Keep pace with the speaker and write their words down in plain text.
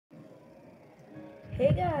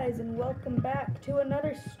Hey guys, and welcome back to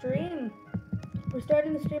another stream. We're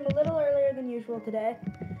starting the stream a little earlier than usual today,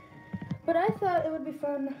 but I thought it would be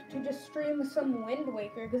fun to just stream some Wind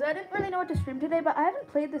Waker, because I didn't really know what to stream today, but I haven't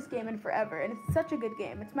played this game in forever, and it's such a good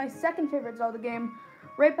game. It's my second favorite Zelda game,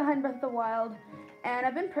 right behind Breath of the Wild, and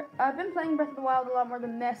I've been playing Breath of the Wild a lot more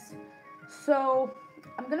than this, so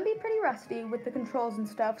I'm going to be pretty rusty with the controls and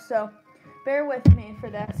stuff, so bear with me for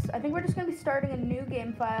this. I think we're just going to be starting a new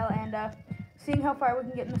game file and seeing how far we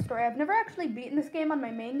can get in the story. I've never actually beaten this game on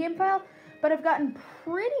my main game file, but I've gotten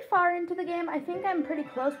pretty far into the game. I think I'm pretty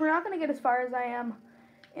close. We're not going to get as far as I am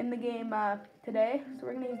in the game today, so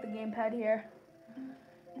we're going to use the gamepad here.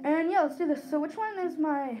 And yeah, let's do this. So which one is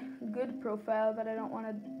my good profile that I don't want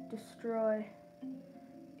to destroy?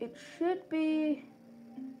 It should be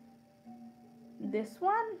this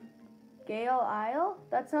one? Gale Isle?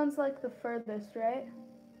 That sounds like the furthest, right?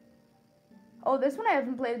 Oh, this one I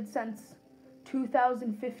haven't played since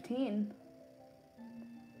 2015.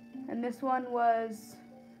 And this one was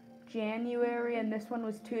January, and this one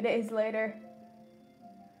was 2 days later.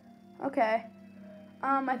 Okay.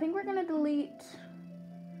 I think we're gonna delete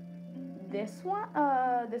this one.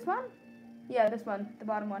 This one? Yeah, this one, the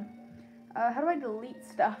bottom one. How do I delete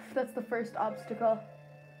stuff? That's the first obstacle.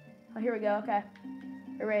 Oh, here we go, okay.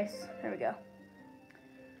 Erase, there we go.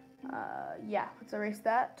 Yeah, let's erase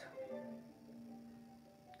that.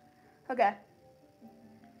 Okay.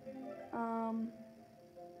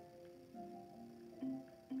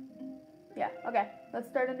 Yeah, okay. Let's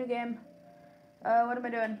start a new game. What am I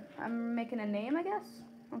doing? I'm making a name, I guess?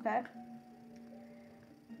 Okay.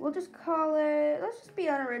 We'll just call it, let's just be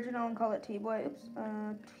unoriginal and call it T-Boy. Oops,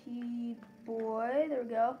 T-Boy, there we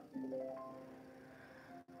go.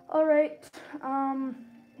 Alright,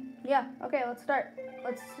 yeah, okay, let's start.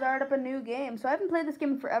 Let's start up a new game. So I haven't played this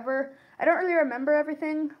game in forever. I don't really remember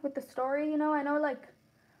everything with the story, you know? I know, like,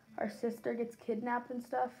 our sister gets kidnapped and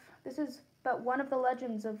stuff. This is but one of the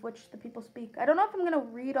legends of which the people speak. I don't know if I'm going to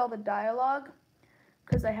read all the dialogue,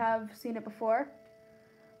 because I have seen it before.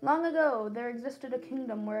 Long ago, there existed a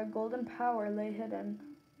kingdom where a golden power lay hidden.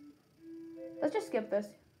 Let's just skip this.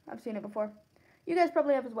 I've seen it before. You guys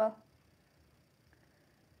probably have as well.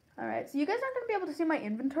 Alright, so you guys aren't going to be able to see my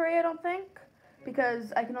inventory, I don't think,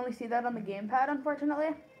 because I can only see that on the gamepad,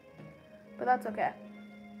 unfortunately. But that's okay.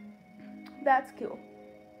 That's cool.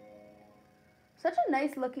 Such a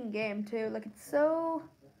nice looking game, too. Like, it's really,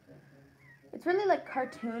 like,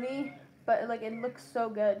 cartoony, but, like, it looks so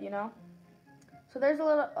good, you know? So there's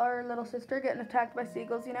our little sister getting attacked by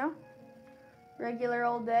seagulls, you know? Regular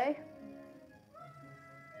old day.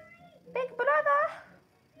 Big brother!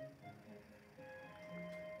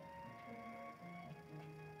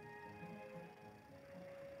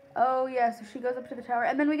 Oh, yeah, so she goes up to the tower.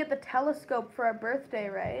 And then we get the telescope for our birthday,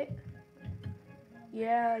 right?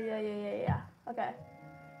 Yeah. Okay.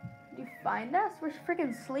 Did you find us? We're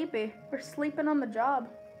freaking sleepy. We're sleeping on the job.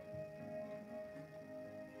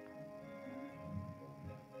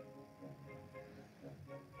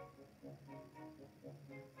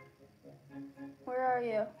 Where are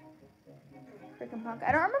you? Freaking punk.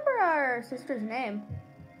 I don't remember our sister's name.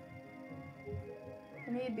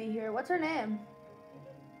 I need to be here. What's her name?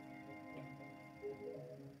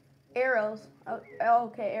 Arrows. Oh,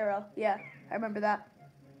 okay, Arrow. Yeah, I remember that.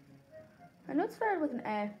 I know it started with an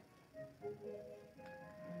A.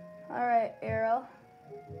 Alright, Arrow.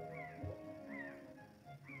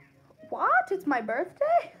 What? It's my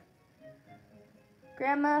birthday?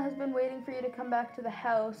 Grandma has been waiting for you to come back to the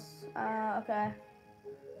house. Okay.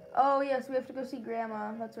 Oh, yes, we have to go see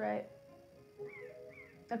Grandma. That's right.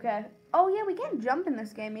 Okay. Oh, yeah, we can't jump in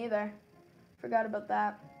this game either. Forgot about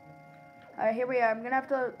that. Alright, here we are. I'm going to have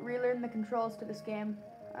to relearn the controls to this game.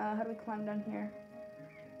 How do we climb down here?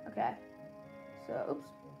 Okay. So, oops.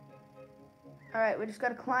 Alright, we just got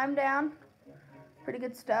to climb down. Pretty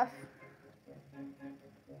good stuff.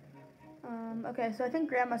 Okay, so I think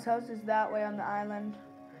Grandma's house is that way on the island.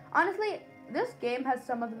 Honestly, this game has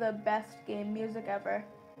some of the best game music ever.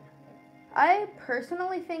 I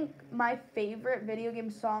personally think my favorite video game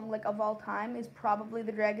song, like, of all time is probably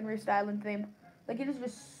the Dragon Roost Island theme. Like, it is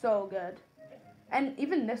just so good. And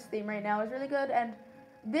even this theme right now is really good. And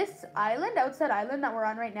this island, Outset Island that we're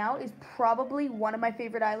on right now, is probably one of my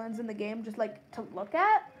favorite islands in the game, just, like, to look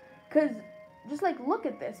at. Because, just, like, look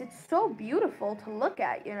at this. It's so beautiful to look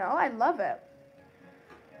at, you know? I love it.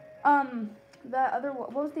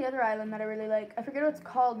 What was the other island that I really like? I forget what it's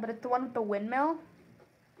called, but it's the one with the windmill.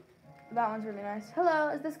 That one's really nice. Hello,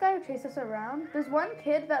 is this guy who chased us around? There's one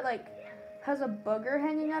kid that, like, has a booger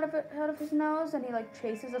hanging out of his nose, and he, like,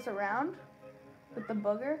 chases us around with the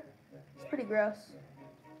booger. It's pretty gross.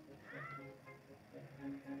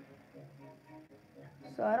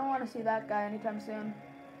 So I don't want to see that guy anytime soon.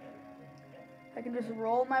 I can just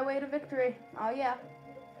roll my way to victory. Oh, yeah.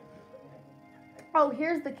 Oh,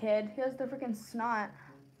 here's the kid. He has the freaking snot.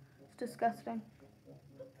 It's disgusting.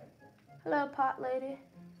 Hello, pot lady.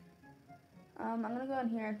 I'm gonna go in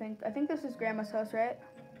here, I think. I think this is Grandma's house, right?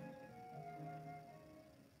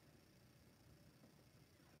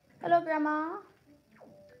 Hello, Grandma.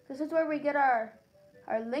 This is where we get our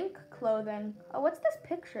Link clothing. Oh, what's this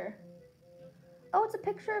picture? Oh, it's a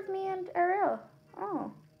picture of me and Ariel.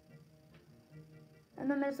 Oh.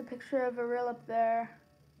 And then there's a picture of Ariel up there.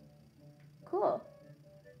 Cool.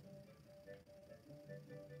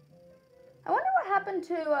 I wonder what happened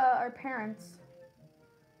to our parents.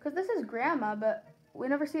 Because this is Grandma, but we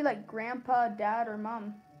never see, like, Grandpa, Dad, or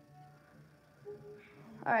Mom.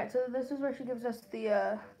 Alright, so this is where she gives us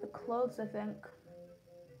the clothes, I think.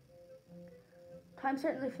 Time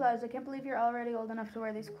certainly flies. I can't believe you're already old enough to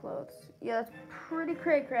wear these clothes. Yeah, that's pretty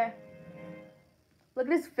cray-cray. Look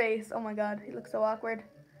at his face. Oh my god, he looks so awkward.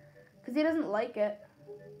 Because he doesn't like it.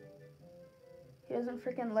 He doesn't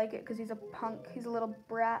freaking like it because he's a punk. He's a little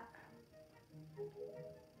brat.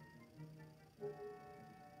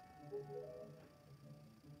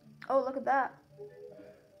 Oh, look at that.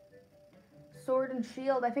 Sword and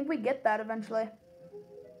shield. I think we get that eventually.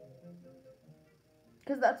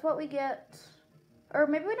 Because that's what we get. Or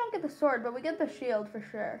maybe we don't get the sword, but we get the shield for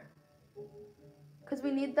sure. Because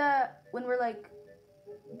we need that when we're, like,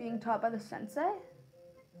 being taught by the sensei.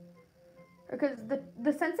 Because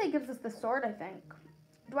the sensei gives us the sword, I think.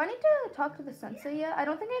 Do I need to talk to the sensei yet? I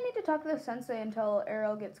don't think I need to talk to the sensei until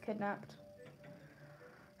Ariel gets kidnapped.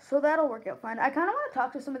 So that'll work out fine. I kind of want to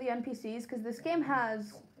talk to some of the NPCs because this game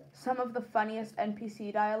has some of the funniest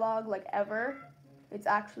NPC dialogue, like, ever. It's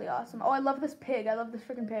actually awesome. Oh, I love this pig. I love this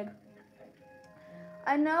freaking pig.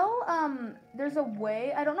 I know there's a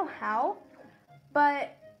way, I don't know how,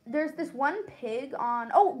 but there's this one pig on,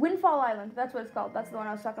 oh, Windfall Island. That's what it's called. That's the one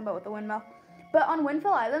I was talking about with the windmill. But on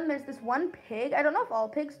Windfall Island, there's this one pig. I don't know if all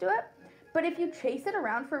pigs do it, but if you chase it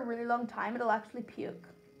around for a really long time, it'll actually puke.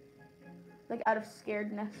 Like, out of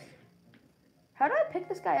scaredness. How do I pick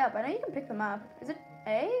this guy up? I know you can pick them up. Is it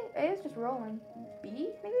A? A is just rolling. B,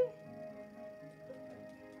 maybe?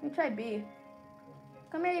 Let me try B.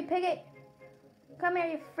 Come here, you piggy. Come here,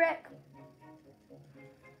 you frick.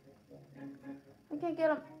 I can't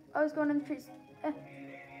get him. Oh, he's going in the trees.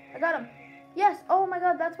 I got him. Yes. Oh my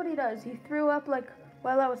god, that's what he does. He threw up, like,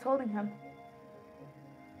 while I was holding him.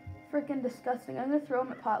 Freaking disgusting. I'm gonna throw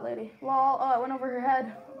him at Pot Lady. Lol. Oh, it went over her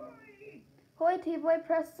head. Hoy, T-boy,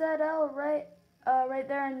 press ZL right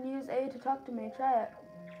there and use A to talk to me. Try it.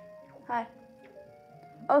 Hi.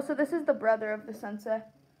 Oh, so this is the brother of the sensei.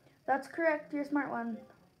 That's correct. You're a smart one.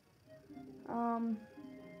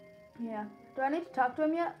 Yeah. Do I need to talk to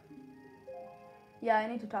him yet? Yeah, I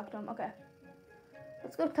need to talk to him. Okay.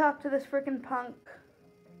 Let's go talk to this freaking punk.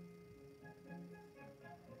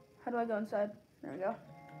 How do I go inside? There we go.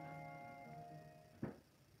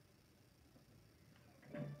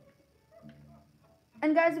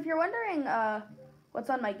 And guys, if you're wondering what's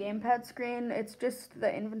on my gamepad screen, it's just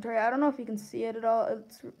the inventory. I don't know if you can see it at all.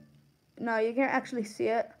 No, you can't actually see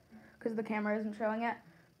it because the camera isn't showing it.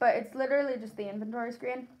 But it's literally just the inventory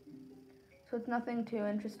screen. So it's nothing too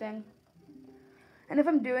interesting. And if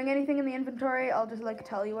I'm doing anything in the inventory, I'll just, like,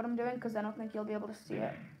 tell you what I'm doing because I don't think you'll be able to see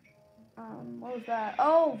it. What was that?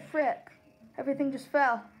 Oh, frick. Everything just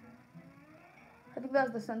fell. I think that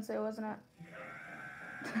was the sensei, wasn't it?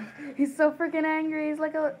 He's so freaking angry. He's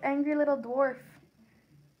like an angry little dwarf.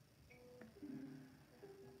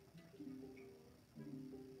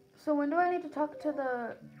 So when do I need to talk to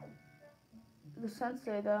the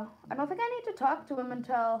sensei, though? I don't think I need to talk to him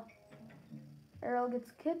until Ariel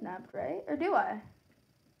gets kidnapped, right? Or do I?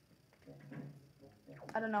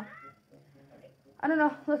 I don't know. I don't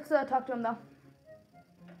know. Let's talk to him, though.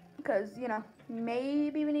 Because, you know,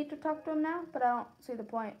 maybe we need to talk to him now, but I don't see the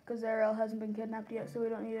point, because Ariel hasn't been kidnapped yet, so we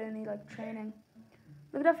don't need any, like, training.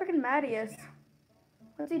 Look at how freaking mad he is.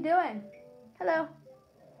 What's he doing? Hello.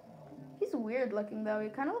 He's weird looking, though. He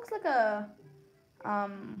kind of looks like a,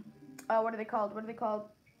 what are they called? What are they called?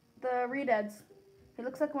 The Redeads. He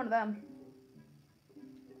looks like one of them.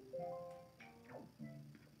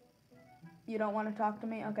 You don't want to talk to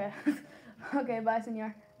me? Okay. Okay, bye,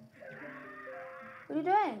 senor. What are you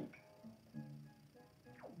doing?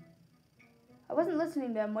 I wasn't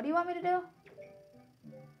listening to him. What do you want me to do?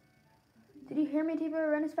 Did you hear me,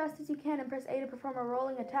 Tibo? Run as fast as you can and press A to perform a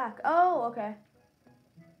rolling attack. Oh, okay.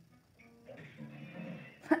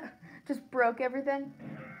 Just broke everything.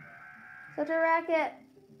 Such a racket.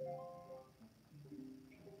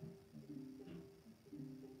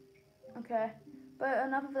 Okay. But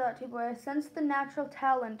enough of that, T-Boy. I sense the natural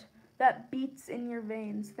talent that beats in your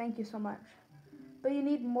veins. Thank you so much. But you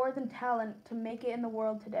need more than talent to make it in the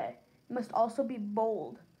world today. You must also be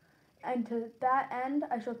bold. And to that end,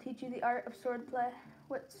 I shall teach you the art of swordplay.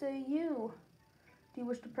 What say you? Do you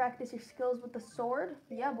wish to practice your skills with the sword?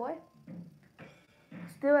 Yeah, boy.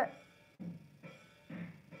 Let's do it.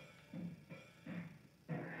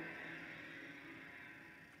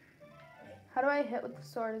 How do I hit with the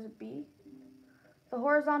sword? Is it B? The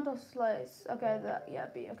horizontal slice. Okay, yeah,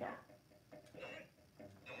 B, okay.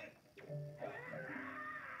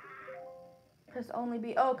 Press only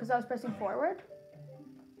B. Oh, because I was pressing forward?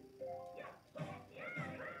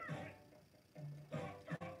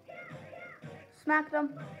 Smacked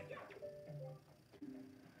him.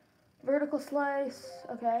 Vertical slice.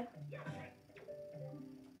 Okay.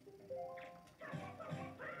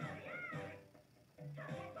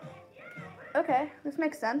 Okay, this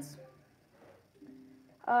makes sense.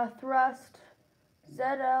 Thrust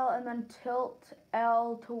ZL and then tilt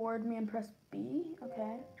L toward me and press B.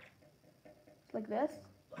 Okay. Like this.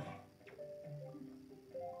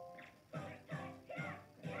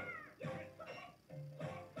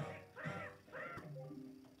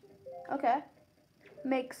 Okay.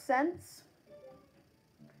 Makes sense.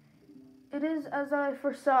 It is as I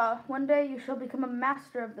foresaw. One day you shall become a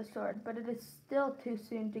master of the sword, but it is still too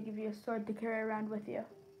soon to give you a sword to carry around with you.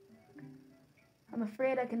 I'm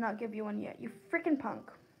afraid I cannot give you one yet, you frickin'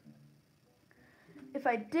 punk. If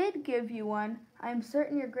I did give you one, I am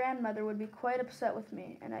certain your grandmother would be quite upset with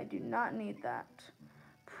me, and I do not need that.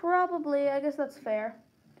 Probably, I guess that's fair.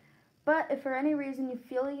 But if for any reason you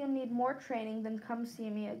feel you need more training, then come see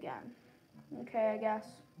me again. Okay, I guess.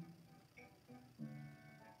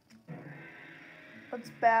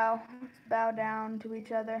 Let's bow. Let's bow down to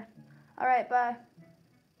each other. Alright, bye.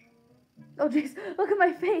 Oh, jeez. Look at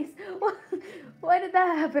my face. Why did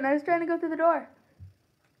that happen? I was trying to go through the door.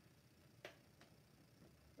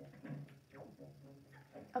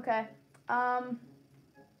 Okay.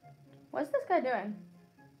 What's this guy doing?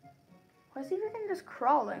 Why is he freaking just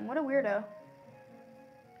crawling? What a weirdo.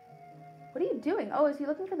 What are you doing? Oh, is he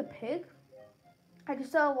looking for the pig? I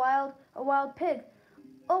just saw a wild pig.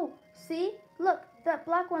 Oh, see? Look, that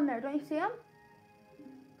black one there. Don't you see him?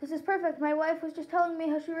 This is perfect. My wife was just telling me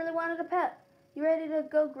how she really wanted a pet. You ready to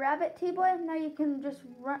go grab it, T-Boy? Now you can just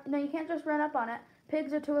run. No, you can't just run up on it.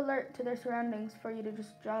 Pigs are too alert to their surroundings for you to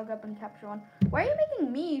just jog up and capture one. Why are you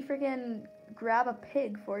making me freaking grab a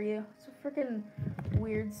pig for you? It's a freaking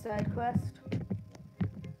weird side quest.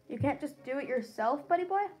 You can't just do it yourself, buddy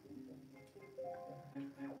boy?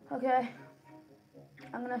 Okay.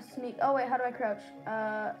 I'm gonna sneak. Oh, wait, how do I crouch?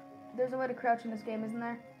 There's a way to crouch in this game, isn't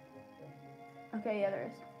there? Okay, yeah,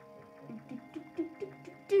 there is.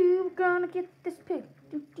 We're gonna get this pig.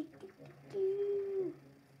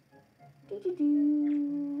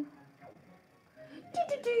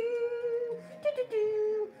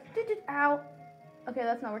 Ow. Okay,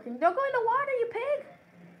 that's not working. Don't go in the water, you pig!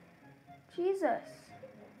 Jesus.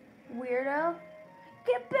 Weirdo.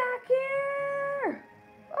 Get back here!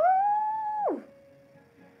 Oh!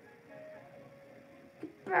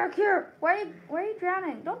 Get back here! Why are you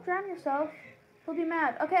drowning? Don't drown yourself. He'll be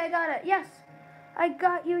mad. Okay, I got it. Yes! I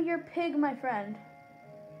got you your pig, my friend.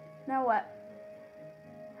 Now what?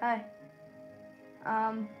 Hi.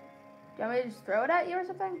 Do you want me to just throw it at you or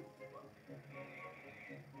something?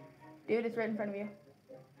 Dude, it's right in front of you.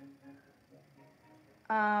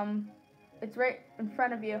 It's right in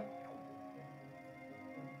front of you.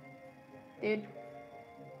 Dude.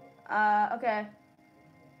 Okay.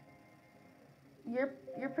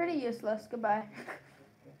 You're pretty useless. Goodbye.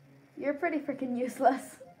 You're pretty freaking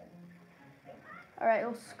useless. Alright,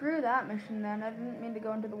 well, screw that mission then. I didn't mean to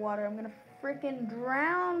go into the water. I'm gonna freaking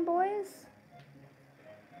drown, boys.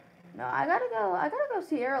 No, I gotta go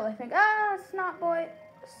see Errol, I think. Ah, snot boy.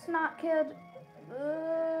 Snot kid.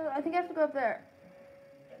 I think I have to go up there.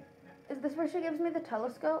 Is this where she gives me the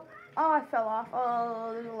telescope? Oh, I fell off.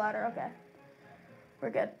 Oh, there's a ladder. Okay.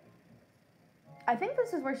 We're good. I think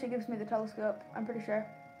this is where she gives me the telescope. I'm pretty sure.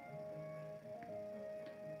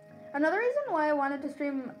 Another reason why I wanted to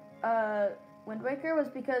stream Wind Waker was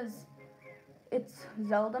because it's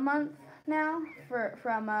Zelda month now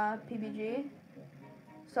from PBG.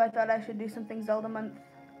 So I thought I should do something Zelda month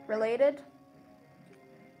related.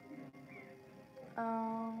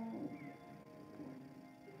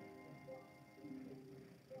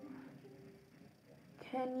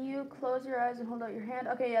 Can you close your eyes and hold out your hand?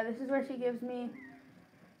 Okay, yeah, this is where she gives me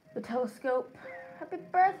the telescope. Happy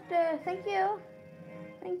birthday! Thank you.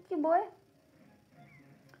 Thank you, boy.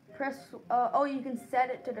 Press, oh, you can set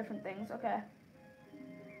it to different things. Okay.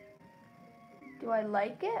 Do I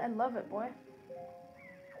like it? I love it, boy.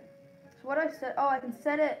 So what do I set? Oh, I can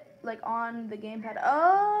set it like on the gamepad.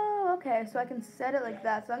 Oh, okay. So I can set it like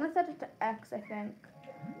that. So I'm gonna set it to X, I think.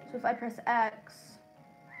 So if I press X,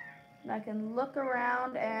 I can look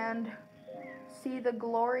around and see the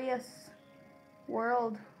glorious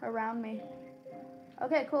world around me.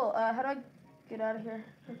 Okay, cool. How do I get out of here?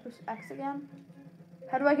 Can I push X again?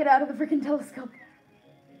 How do I get out of the freaking telescope?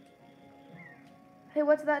 Hey,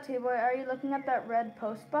 what's that, T-Boy? Are you looking at that red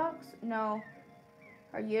post box? No.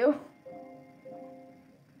 Are you?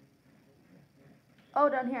 Oh,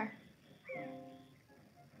 down here.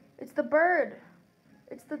 It's the bird.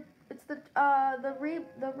 It's the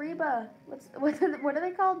Reba. What are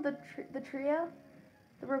they called? The trio?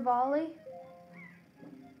 The Rivali?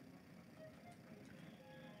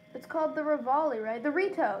 It's called the Rivali, right? The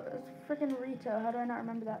Rito. It's freaking Rito. How do I not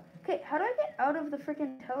remember that? Okay, how do I get out of the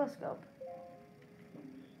freaking telescope?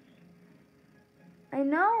 I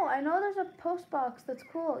know there's a post box that's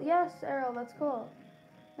cool. Yes, Errol, that's cool.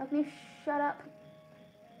 Now can you shut up?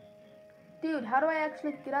 Dude, how do I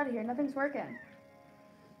actually get out of here? Nothing's working.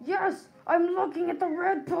 Yes, I'm looking at the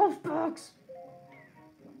red post box.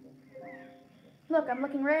 Look, I'm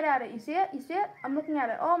looking right at it. You see it? You see it? I'm looking at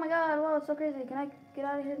it. Oh my god, whoa, it's so crazy. Can I get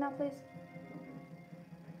out of here now, please?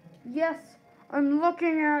 Yes, I'm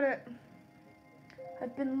looking at it.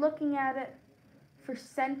 I've been looking at it for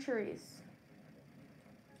centuries.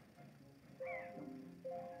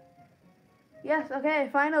 Yes, okay,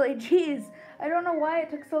 finally. Jeez, I don't know why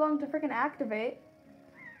it took so long to freaking activate.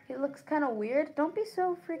 It looks kind of weird. Don't be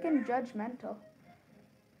so freaking judgmental.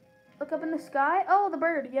 Look up in the sky. Oh, the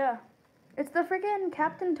bird, yeah. It's the freaking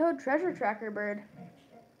Captain Toad treasure tracker bird.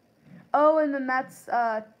 Oh, and then that's,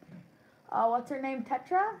 what's her name?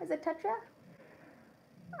 Tetra? Is it Tetra?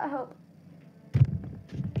 I hope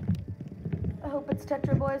it's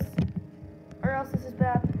Tetra, boys. Or else this is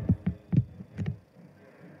bad.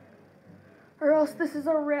 Or else this is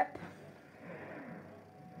a rip.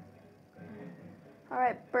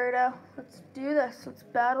 Alright, Birdo, let's do this. Let's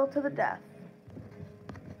battle to the death.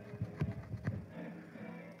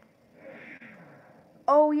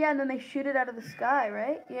 Oh, yeah, and then they shoot it out of the sky,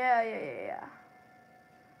 right? Yeah.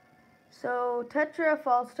 So, Tetra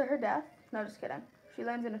falls to her death. No, just kidding. She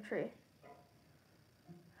lands in a tree.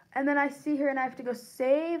 And then I see her and I have to go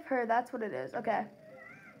save her. That's what it is. Okay.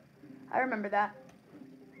 I remember that.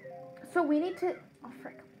 So we need to... Oh,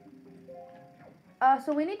 frick.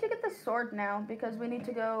 So we need to get the sword now because we need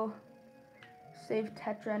to go save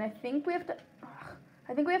Tetra. And I think we have to...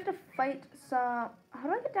 fight some... How do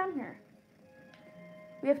I get down here?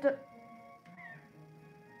 We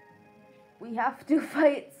have to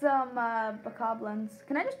fight some bokoblins.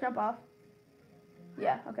 Can I just jump off?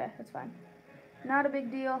 Yeah, okay, that's fine. Not a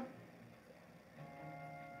big deal.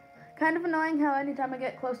 Kind of annoying how anytime I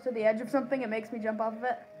get close to the edge of something, it makes me jump off of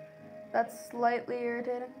it. That's slightly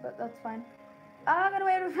irritating, but that's fine. Oh, get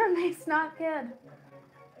away from me, snot kid.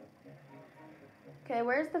 Okay,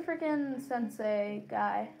 where's the freaking sensei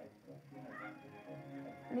guy?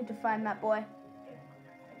 I need to find that boy.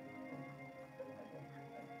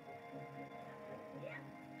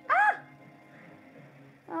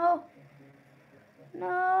 Oh.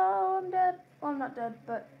 No, I'm dead. Well, I'm not dead,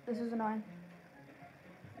 but this is annoying.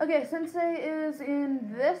 Okay, Sensei is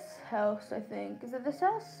in this house, I think. Is it this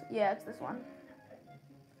house? Yeah, it's this one.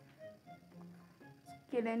 Let's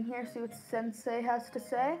get in here, see what Sensei has to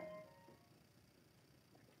say.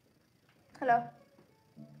 Hello.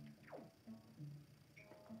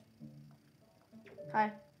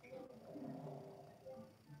 Hi.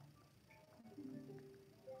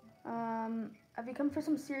 Have you come for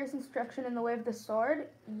some serious instruction in the way of the sword?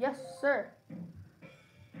 Yes, sir.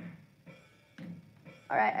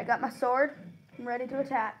 Alright, I got my sword. I'm ready to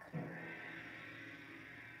attack.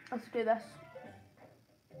 Let's do this.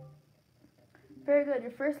 Very good.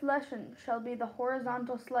 Your first lesson shall be the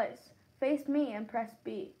horizontal slice. Face me and press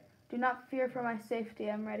B. Do not fear for my safety.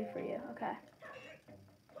 I'm ready for you. Okay.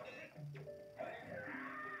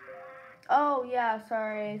 Oh, yeah,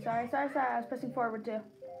 sorry. I was pressing forward too.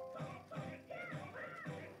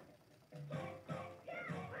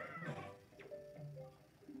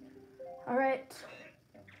 Alright.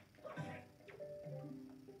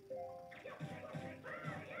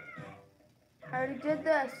 I already did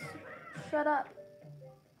this. Shut up.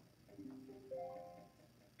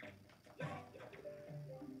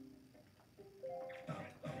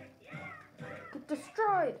 Get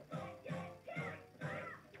destroyed.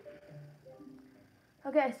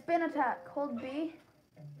 Okay, spin attack. Hold B.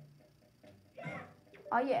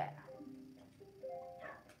 Oh, yeah.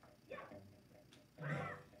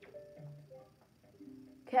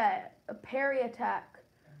 Okay, a parry attack.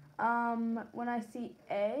 When I see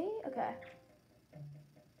A, okay.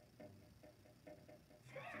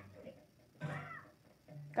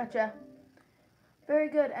 Gotcha. Very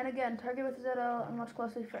good. And again, target with ZL and watch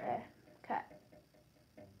closely for A. Okay.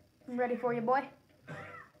 I'm ready for you, boy.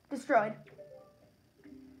 Destroyed.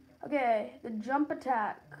 Okay, the jump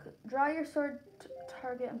attack. Draw your sword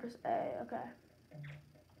target and press A. Okay.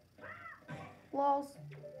 Lols.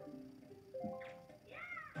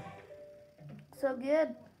 So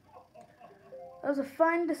good. That was a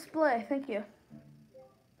fine display. Thank you.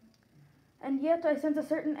 And yet I sense a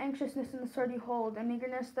certain anxiousness in the sword you hold, an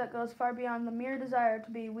eagerness that goes far beyond the mere desire to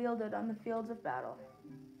be wielded on the fields of battle.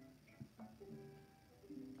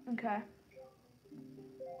 Okay.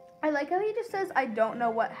 I like how he just says, I don't know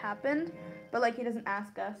what happened, but like he doesn't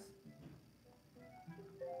ask us.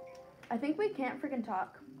 I think we can't freaking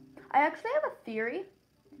talk. I actually have a theory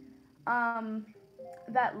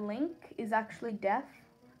that Link is actually deaf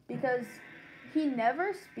because he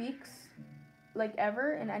never speaks like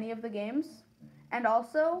ever in any of the games, and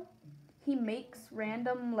also he makes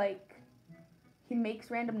random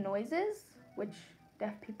noises, which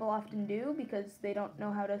deaf people often do because they don't know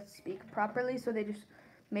how to speak properly, so they just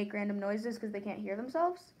make random noises because they can't hear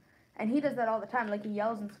themselves. And he does that all the time, like he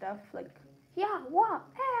yells and stuff, like yeah, wah,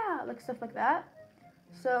 yeah, like stuff like that.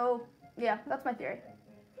 So yeah, that's my theory.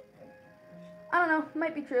 I don't know,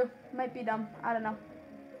 might be true, might be dumb, I don't know.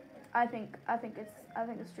 I think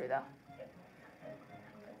it's true though.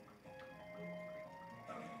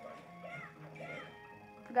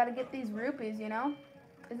 Gotta get these rupees, you know?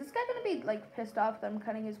 Is this guy gonna be like pissed off that I'm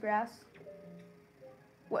cutting his grass?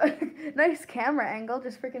 What? Nice camera angle,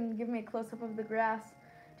 just freaking give me a close up of the grass.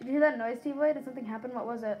 Did you hear that noise, T-Boy? Did something happen? What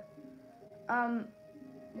was it?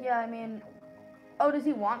 Yeah, I mean, oh, does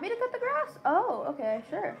he want me to cut the grass? Oh, okay,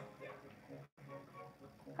 sure.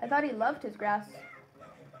 I thought he loved his grass,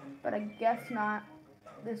 but I guess not.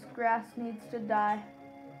 This grass needs to die.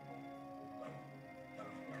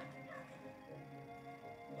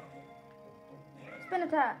 Spin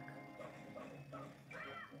attack.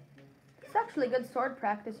 It's actually good sword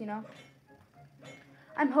practice, you know.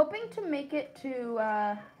 I'm hoping to make it to,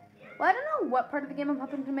 well, I don't know what part of the game I'm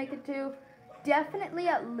hoping to make it to. Definitely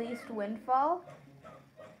at least Windfall.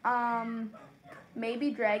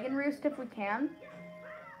 Maybe Dragon Roost if we can.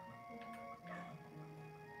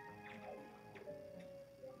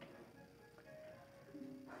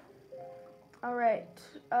 Alright,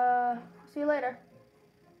 see you later.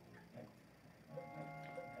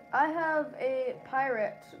 I have a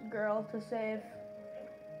pirate girl to save,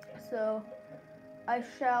 so I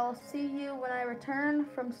shall see you when I return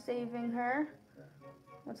from saving her.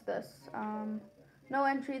 What's this? No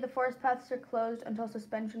entry, the forest paths are closed until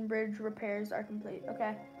suspension bridge repairs are complete.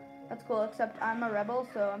 Okay, that's cool, except I'm a rebel,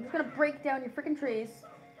 so I'm just gonna break down your freaking trees,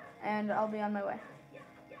 and I'll be on my way.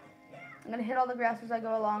 I'm gonna hit all the grass as I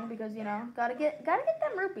go along because, you know, gotta get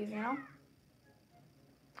them rupees, you know?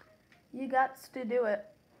 You gots to do it.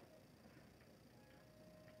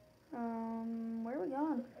 Where are we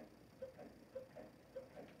going?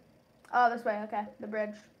 Oh, this way, okay, the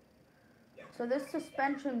bridge. So this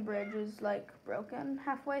suspension bridge is like broken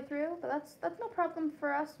halfway through, but that's no problem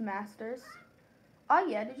for us masters. Oh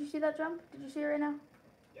yeah, did you see that jump? Did you see it right now?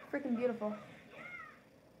 Freaking beautiful.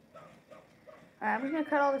 Alright, I'm just gonna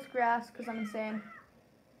cut all this grass because I'm insane.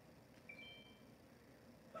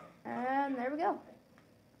 And there we go.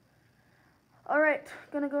 Alright,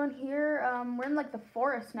 gonna go in here. We're in like the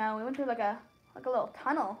forest now. We went through like a little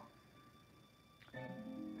tunnel.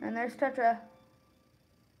 And there's Tetra.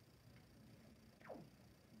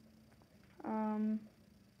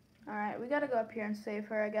 Alright, we gotta go up here and save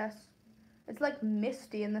her, I guess. It's like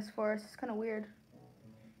misty in this forest. It's kind of weird.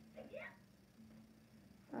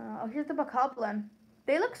 Oh, here's the bokoblin.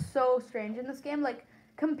 They look so strange in this game. Like,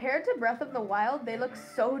 compared to Breath of the Wild, they look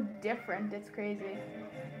so different. It's crazy.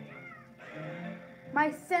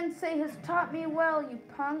 My sensei has taught me well, you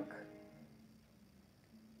punk.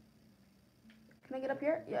 Can I get up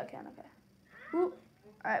here? Yeah, I can, okay. Ooh.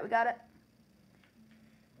 Alright, we got it.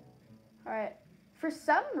 Alright. For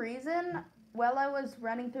some reason, while I was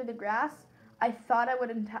running through the grass, I thought I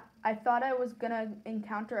was gonna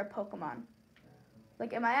encounter a Pokemon.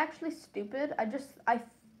 Like, am I actually stupid? I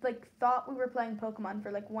thought we were playing Pokemon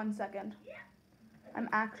for like 1 second. I'm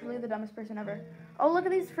actually the dumbest person ever. Oh, look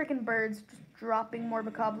at these freaking birds just dropping more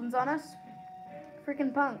bokoblins on us.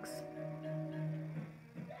 Freaking punks.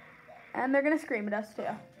 And they're gonna scream at us too.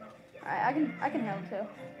 Alright, I can handle too.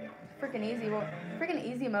 Freaking easy. Well, freaking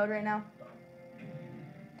easy mode right now.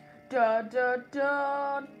 Da da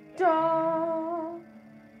da da.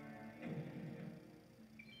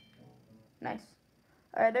 Nice.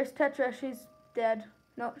 Alright, there's Tetra. She's dead.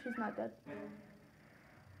 No, she's not dead.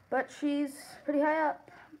 But she's pretty high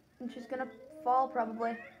up. And she's gonna fall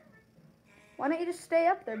probably. Why don't you just stay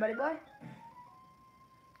up there, buddy boy?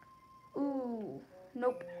 Ooh.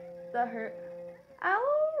 Nope. That hurt.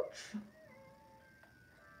 Ouch!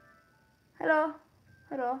 Hello.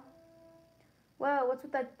 Hello. Wow, what's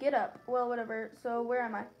with that get up? Well, whatever. So, where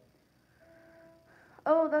am I?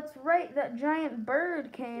 Oh, that's right. That giant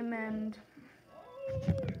bird came and...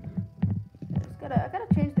 I gotta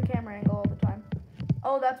change the camera angle all the time.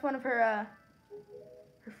 Oh, that's one of her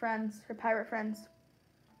friends. Her pirate friends.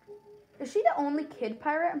 Is she the only kid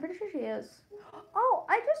pirate? I'm pretty sure she is. Oh,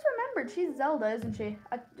 I just remembered. She's Zelda, isn't she?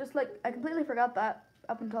 I completely forgot that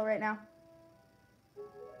up until right now.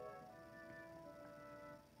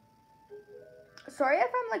 Sorry if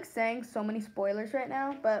I'm like saying so many spoilers right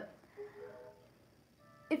now, but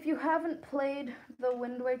if you haven't played the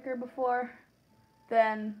Wind Waker before,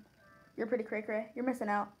 then you're pretty cray-cray. You're missing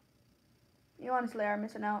out. You honestly are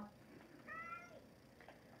missing out.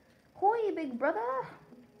 Hoy, big brother!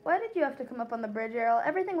 Why did you have to come up on the bridge, Errol?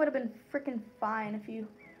 Everything would have been freaking fine if you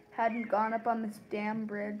hadn't gone up on this damn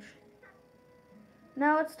bridge.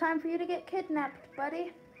 Now it's time for you to get kidnapped,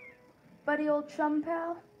 buddy. Buddy old chum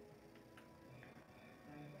pal.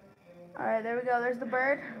 Alright, there we go. There's the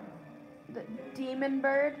bird. The demon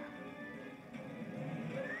bird.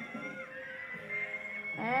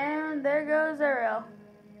 And there goes Errol.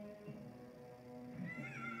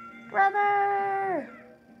 Brother!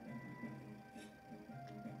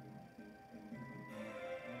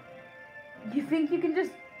 You think you can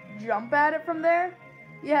just jump at it from there?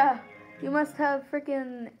 Yeah, you must have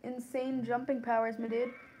freaking insane jumping powers, my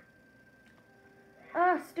dude.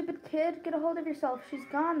 Ah, stupid kid, get a hold of yourself. She's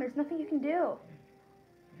gone, there's nothing you can do.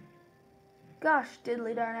 Gosh,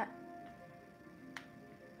 diddly darn it.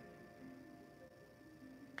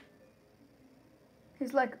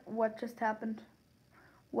 He's like, what just happened?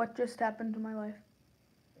 What just happened to my life?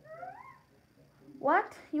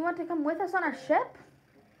 What? You want to come with us on our ship?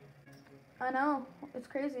 I know. It's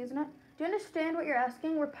crazy, isn't it? Do you understand what you're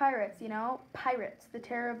asking? We're pirates, you know? Pirates, the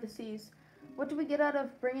terror of the seas. What do we get out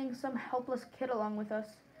of bringing some helpless kid along with us?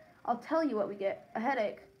 I'll tell you what we get. A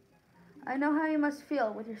headache. I know how you must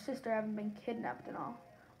feel with your sister having been kidnapped and all.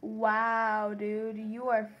 Wow, dude. You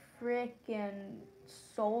are freaking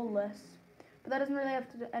soulless. But that doesn't really have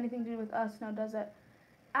anything to do with us now, does it?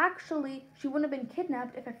 Actually, she wouldn't have been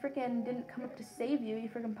kidnapped if I freaking didn't come up to save you, you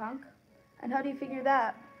freaking punk. And how do you figure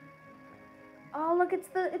that? Oh, look, it's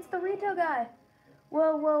the Rito guy.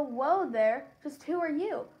 Whoa, whoa, whoa there. Just who are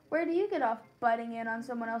you? Where do you get off butting in on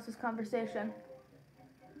someone else's conversation?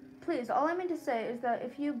 Please, all I mean to say is that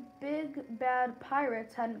if you big, bad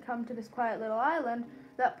pirates hadn't come to this quiet little island,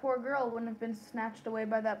 that poor girl wouldn't have been snatched away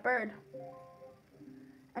by that bird.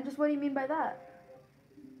 And just what do you mean by that?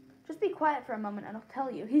 Just be quiet for a moment and I'll tell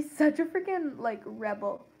you. He's such a freaking, like,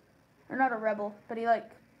 rebel. Or not a rebel, but he's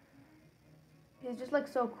just, like,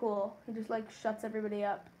 so cool. He just, like, shuts everybody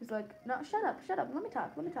up. He's like, no, shut up, let me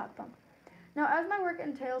talk, punk. Now, as my work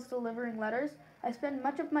entails delivering letters, I spend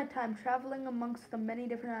much of my time traveling amongst the many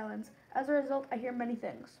different islands. As a result, I hear many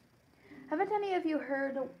things. Haven't any of you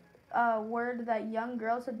heard word that young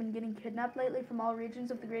girls have been getting kidnapped lately from all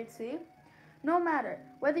regions of the Great Sea? No matter,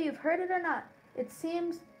 whether you've heard it or not, it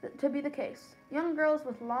seems to be the case. Young girls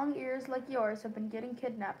with long ears like yours have been getting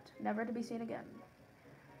kidnapped, never to be seen again.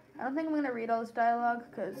 I don't think I'm going to read all this dialogue,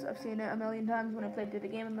 because I've seen it a million times when I played through the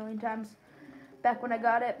game a million times. Back when I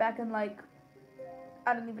got it, back in, like,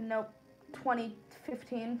 I don't even know,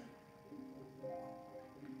 2015.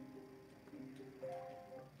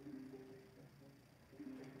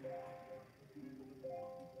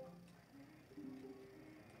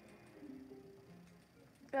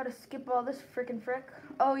 Gotta skip all this frickin' frick.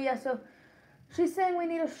 Oh yeah, so she's saying we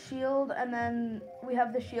need a shield, and then we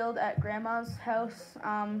have the shield at Grandma's house.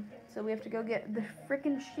 So we have to go get the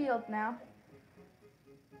frickin' shield now.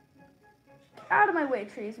 Get out of my way,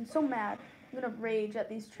 trees. I'm so mad. I'm gonna rage at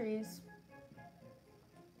these trees.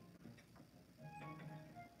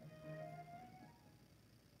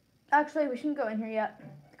 Actually, we shouldn't go in here yet,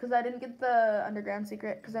 because I didn't get the underground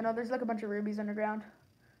secret, because I know there's like a bunch of rubies underground.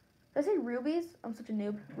 Did I say rubies? I'm such a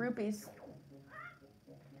noob. Rupees.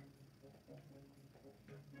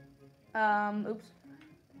 Oops.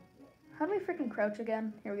 How do we freaking crouch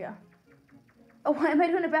again? Here we go. Oh, why am I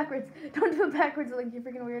doing it backwards? Don't do it backwards, Link, you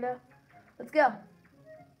freaking weirdo. Let's go.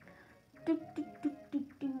 Do, do, do, do,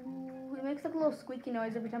 do. It makes like a little squeaky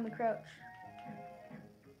noise every time we crouch.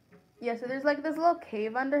 Yeah, so there's like this little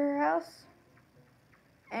cave under her house.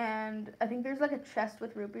 And I think there's like a chest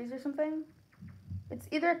with rupees or something. It's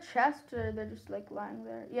either a chest or they're just like lying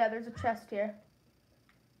there. Yeah, there's a chest here.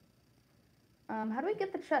 How do we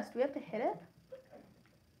get the chest? Do we have to hit it?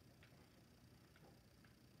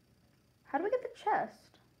 How do we get the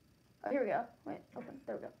chest? Oh, here we go. Wait, open.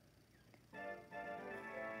 There we go.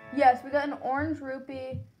 Yes, we got an orange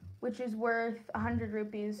rupee, which is worth 100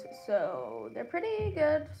 rupees, so they're pretty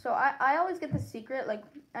good. So I always get the secret. Like,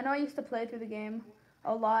 I know I used to play through the game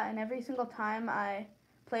a lot, and every single time I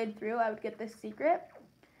played through, I would get this secret.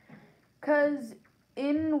 Because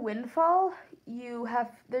in Windfall,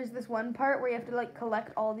 there's this one part where you have to, like,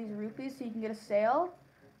 collect all these rupees so you can get a sale.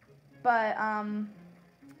 But,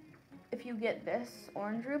 if you get this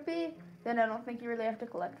orange rupee, then I don't think you really have to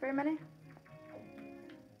collect very many.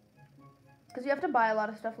 Because you have to buy a lot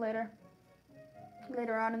of stuff later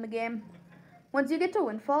on in the game. Once you get to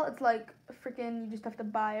Windfall, it's like freaking, you just have to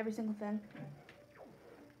buy every single thing.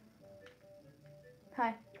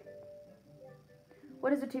 Hi.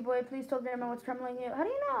 What is it, T-boy? Please tell Grandma what's troubling you. How do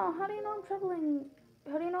you know? How do you know I'm troubling?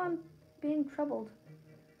 How do you know I'm being troubled?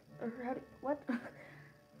 Or what?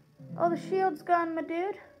 Oh, the shield's gone, my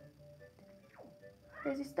dude.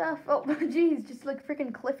 Crazy stuff. Oh, jeez, just like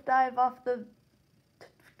freaking cliff dive off the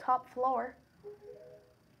top floor.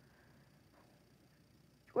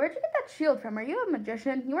 Where'd you get that shield from? Are you a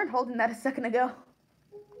magician? You weren't holding that a second ago.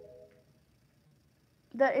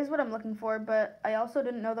 That is what I'm looking for, but I also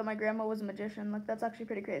didn't know that my grandma was a magician. Like, that's actually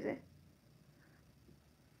pretty crazy.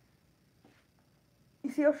 You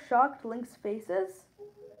see how shocked Link's face is?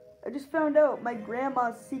 I just found out my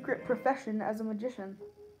grandma's secret profession as a magician.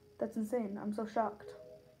 That's insane. I'm so shocked.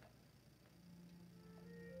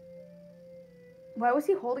 Why was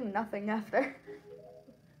he holding nothing after?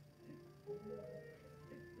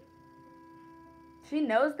 She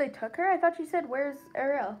knows they took her? I thought she said, where's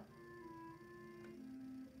Ariel?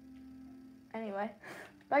 Anyway.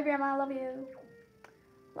 Bye, Grandma. Love you.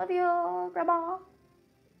 Love you, Grandma.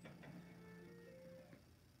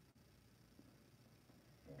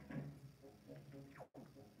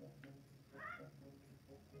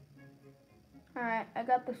 Alright, I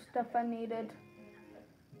got the stuff I needed.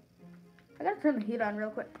 I gotta turn the heat on real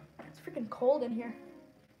quick. It's freaking cold in here.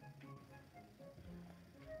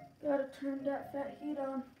 Gotta turn that fat heat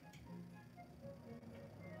on.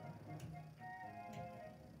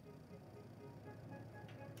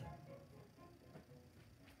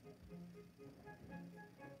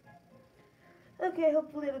 Okay,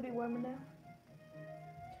 hopefully it'll be warm enough.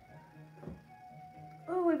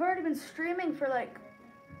 Oh, we've already been streaming for like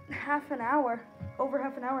half an hour. Over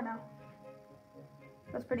half an hour now.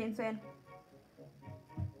 That's pretty insane.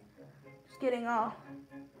 Just getting all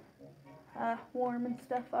warm and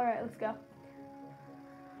stuff. Alright, let's go.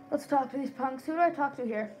 Let's talk to these punks. Who do I talk to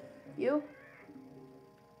here? You?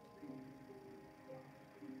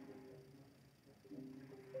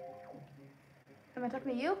 Am I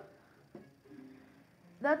talking to you?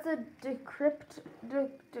 That's a decrypt...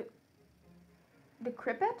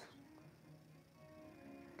 Decrepit?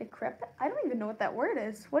 Decrepit? I don't even know what that word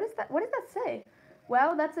is. What is that? What does that say?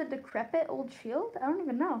 Wow, that's a decrepit old shield? I don't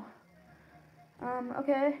even know.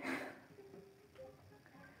 Okay.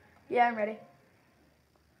 Yeah, I'm ready.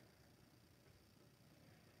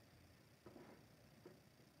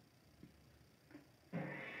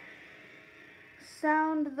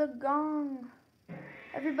 Sound the gong.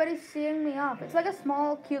 Everybody's seeing me off. It's like a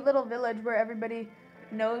small, cute little village where everybody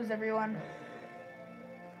knows everyone.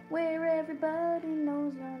 Where everybody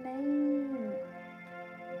knows your name.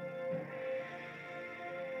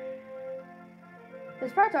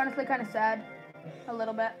 This part's honestly kind of sad. A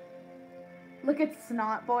little bit. Look at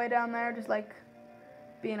Snot Boy down there, just like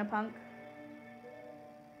being a punk.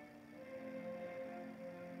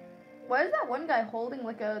 Why is that one guy holding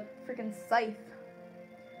like a freaking scythe?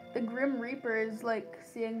 The Grim Reaper is like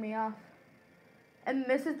seeing me off. And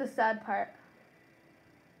this is the sad part.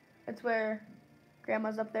 It's where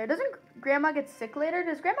Grandma's up there. Doesn't Grandma get sick later?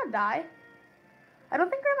 Does Grandma die? I don't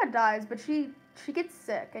think Grandma dies, but she gets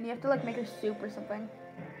sick and you have to like make her soup or something.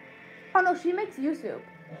 Oh no, she makes you soup.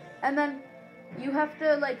 And then you have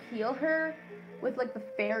to like heal her with like the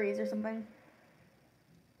fairies or something.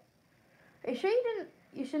 Are you sure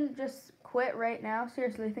you shouldn't just quit right now?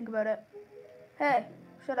 Seriously, think about it. Hey,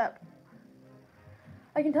 shut up.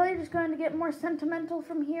 I can tell you're just going to get more sentimental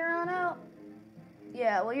from here on out.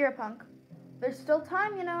 Yeah, well, you're a punk. There's still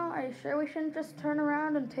time, you know. Are you sure we shouldn't just turn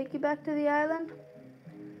around and take you back to the island?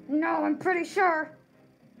 No, I'm pretty sure.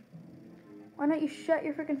 Why don't you shut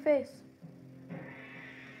your freaking face?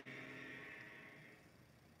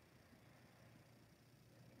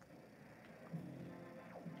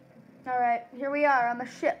 Alright, here we are on the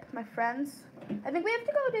ship, my friends. I think we have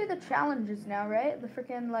to go do the challenges now, right? The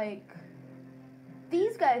freaking, like...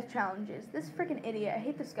 These guys' challenges. This freaking idiot. I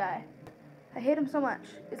hate this guy. I hate him so much.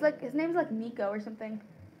 It's like, his name's like Nico or something.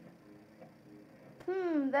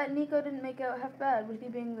 That Nico didn't make out half bad with he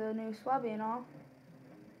being the new Swabby and all.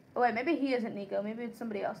 Oh wait, maybe he isn't Nico. Maybe it's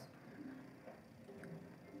somebody else.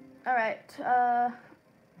 Alright,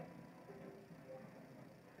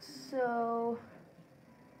 so...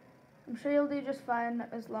 I'm sure you'll do just fine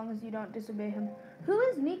as long as you don't disobey him. Who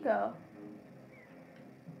is Nico?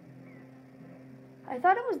 I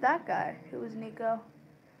thought it was that guy who was Nico.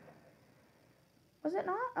 Was it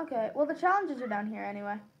not? Okay, well the challenges are down here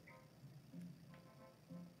anyway.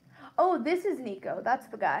 Oh, this is Nico. That's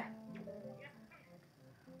the guy.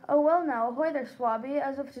 Oh, well now, ahoy there, Swabby.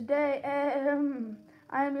 As of today,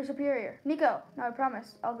 I am your superior. Nico, now I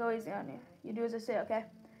promise, I'll go easy on you. You do as I say, okay?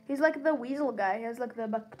 He's like the weasel guy. He has like the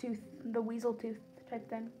buck tooth, the weasel tooth type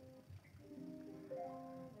thing.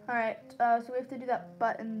 Alright, so we have to do that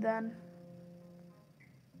button then.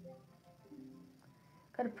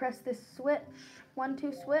 Gotta press this switch. 1,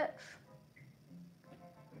 2, switch.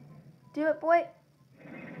 Do it, boy.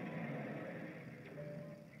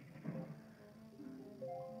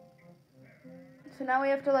 So now we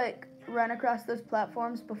have to like run across those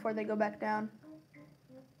platforms before they go back down.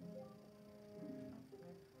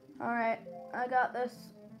 Alright, I got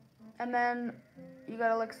this. And then you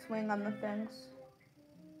gotta like swing on the things.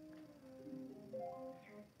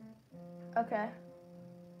 Okay.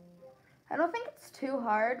 I don't think it's too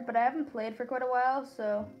hard, but I haven't played for quite a while,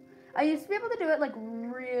 so... I used to be able to do it like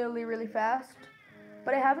really, really fast,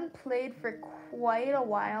 but I haven't played for quite a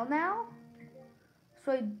while now.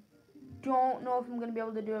 So I don't know if I'm going to be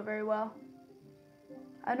able to do it very well.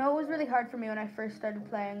 I know it was really hard for me when I first started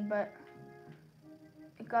playing, but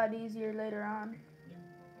it got easier later on.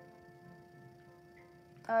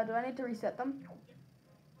 Do I need to reset them?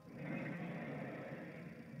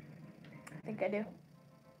 I think I do.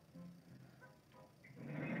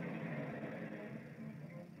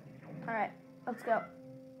 Alright, let's go.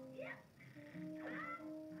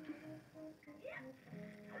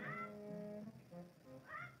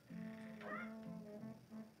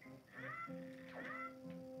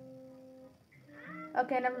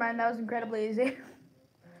 Okay, never mind. That was incredibly easy.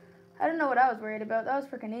 I don't know what I was worried about. That was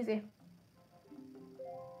freaking easy.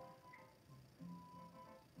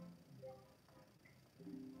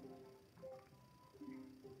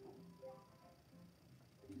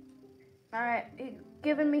 Alright, he's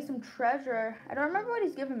giving me some treasure. I don't remember what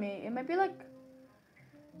he's giving me. It might be like...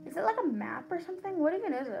 Is it like a map or something? What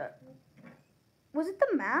even is it? Was it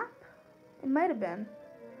the map? It might have been.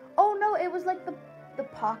 Oh no, it was like the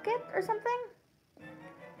pocket or something?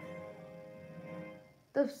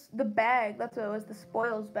 The bag, that's what it was, the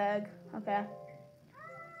spoils bag. Okay.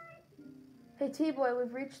 Hey T-Boy,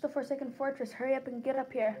 we've reached the Forsaken Fortress. Hurry up and get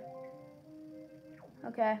up here.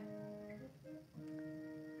 Okay.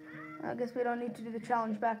 I guess we don't need to do the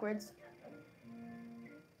challenge backwards.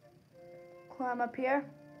 Climb up here.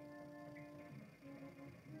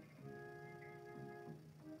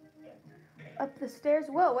 Up the stairs.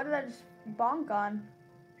 Whoa, what did I just bonk on?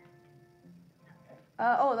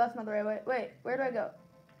 Oh, that's not the right way. Wait, where do I go?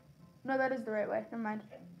 No, that is the right way. Never mind.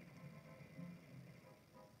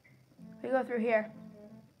 We go through here.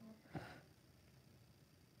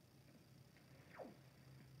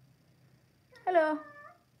 Hello.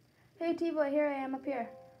 Hey, T-Boy, here I am up here.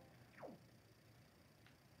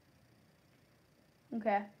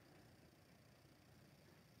 Okay.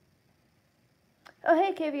 Oh,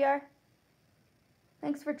 hey, KVR.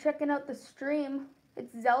 Thanks for checking out the stream.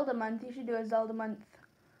 It's Zelda month. You should do a Zelda month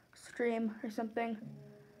stream or something.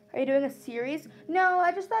 Are you doing a series? No,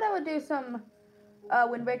 I just thought I would do some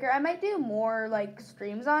Wind Waker. I might do more like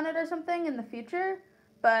streams on it or something in the future,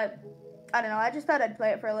 but I don't know. I just thought I'd play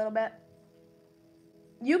it for a little bit.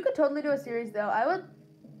 You could totally do a series though. I would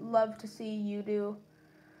love to see you do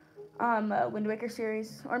a Wind Waker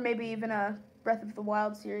series, or maybe even a Breath of the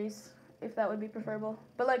Wild series, if that would be preferable.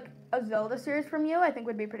 But like a Zelda series from you, I think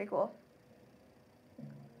would be pretty cool.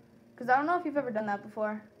 Because I don't know if you've ever done that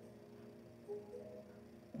before.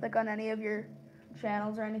 Like on any of your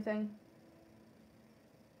channels or anything.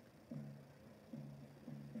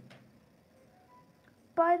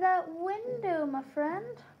 By that window, my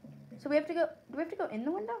friend. So we have to go, do we have to go in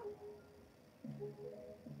the window?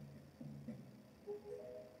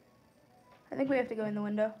 I think we have to go in the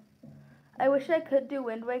window. I wish I could do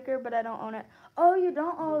Wind Waker, but I don't own it. Oh, you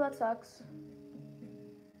don't? Oh, that sucks.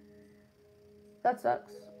 That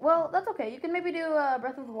sucks. Well, that's okay. You can maybe do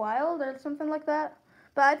Breath of the Wild or something like that.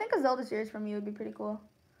 But I think a Zelda series from you would be pretty cool.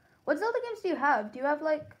 What Zelda games do you have? Do you have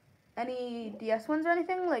like any DS ones or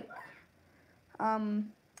anything? Like, I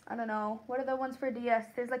don't know. What are the ones for DS?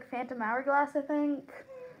 There's like Phantom Hourglass, I think.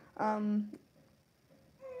 Um,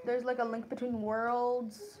 there's like a Link Between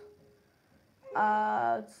Worlds.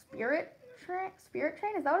 Spirit Train?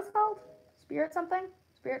 Is that what it's called? Spirit something?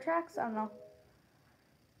 Spirit Tracks? I don't know.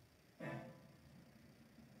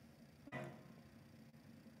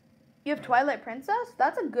 You have Twilight Princess?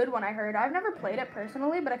 That's a good one, I heard. I've never played it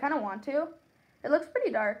personally, but I kind of want to. It looks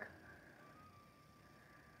pretty dark.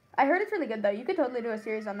 I heard it's really good, though. You could totally do a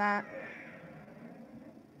series on that.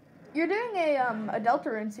 You're doing a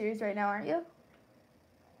Deltarune series right now, aren't you?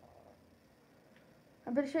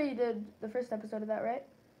 I'm pretty sure you did the first episode of that, right?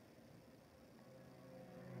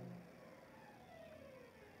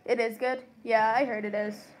 It is good? Yeah, I heard it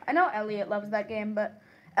is. I know Elliot loves that game, but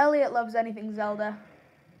Elliot loves anything Zelda,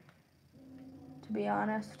 to be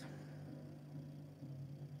honest.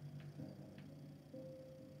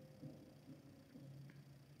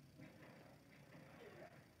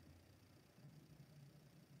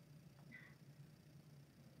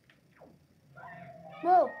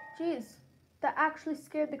 Whoa, jeez. That actually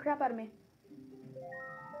scared the crap out of me.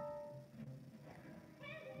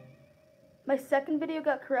 My second video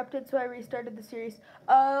got corrupted, so I restarted the series.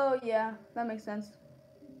 Oh, yeah, that makes sense.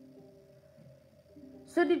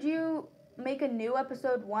 So did you make a new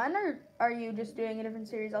episode 1, or are you just doing a different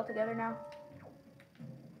series altogether now?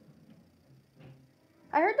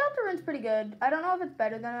 I heard Deltarune's pretty good. I don't know if it's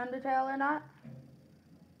better than Undertale or not.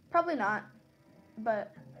 Probably not.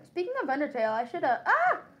 But speaking of Undertale, I should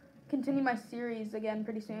continue my series again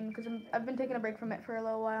pretty soon, because I've been taking a break from it for a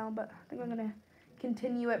little while, but I think I'm going to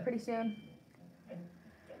continue it pretty soon.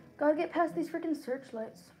 Gotta get past these freaking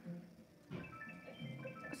searchlights.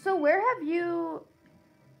 So where have you...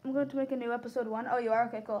 I'm going to make a new episode 1. Oh, you are?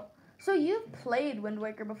 Okay, cool. So you've played Wind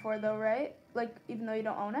Waker before, though, right? Like, even though you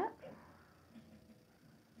don't own it?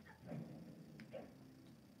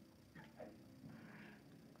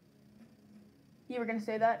 You were going to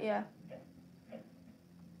say that? Yeah.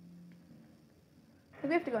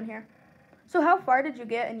 We have to go in here. So how far did you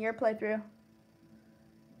get in your playthrough?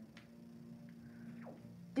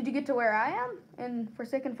 Did you get to where I am in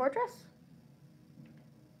Forsaken Fortress?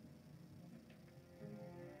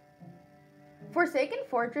 Forsaken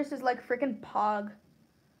Fortress is like freaking Pog.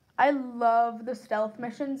 I love the stealth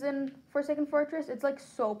missions in Forsaken Fortress. It's like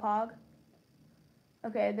so Pog.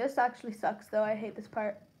 Okay, this actually sucks though. I hate this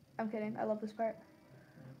part. I'm kidding. I love this part.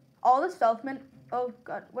 All the stealth oh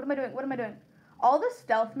god, what am I doing? What am I doing? All the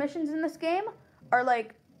stealth missions in this game are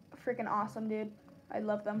like freaking awesome, dude. I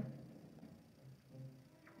love them.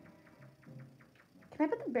 Can I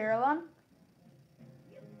put the barrel on?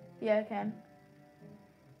 Yeah, I can.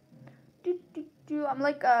 I'm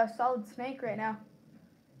like a Solid Snake right now.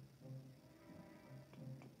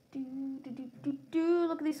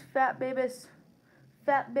 Look at these fat babies.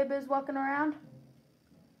 Fat babies walking around.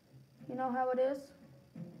 You know how it is.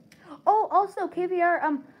 Oh, also,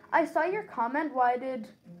 KVR, I saw your comment. Why did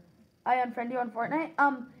I unfriend you on Fortnite?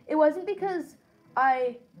 It wasn't because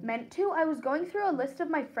I meant to. I was going through a list of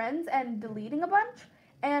my friends and deleting a bunch.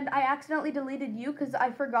 And I accidentally deleted you because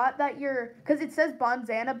I forgot that because it says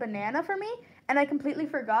Bonzana Banana for me, and I completely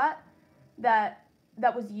forgot that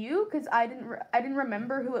was you because I didn't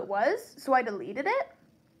remember who it was, so I deleted it.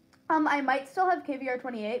 I might still have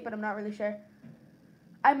KVR28, but I'm not really sure.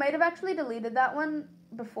 I might have actually deleted that one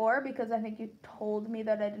before because I think you told me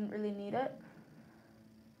that I didn't really need it.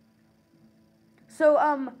 So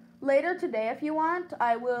later today, if you want,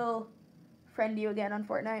 I will friend you again on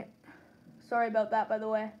Fortnite. Sorry about that, by the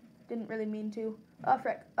way. Didn't really mean to. Oh,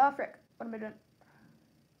 frick. Oh, frick. What am I doing?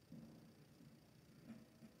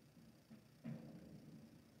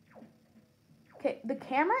 Okay, the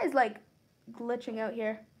camera is, like, glitching out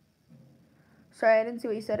here. Sorry, I didn't see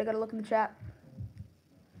what you said. I gotta look in the chat.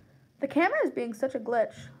 The camera is being such a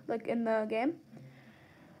glitch, like, in the game.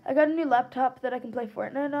 I got a new laptop that I can play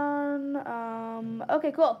Fortnite on.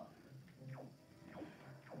 Okay, cool.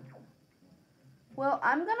 Well,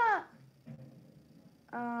 I'm gonna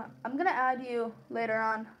add you later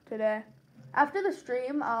on today. After the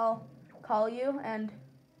stream, I'll call you and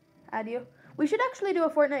add you. We should actually do a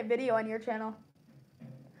Fortnite video on your channel.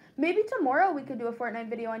 Maybe tomorrow we could do a Fortnite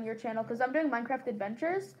video on your channel because I'm doing Minecraft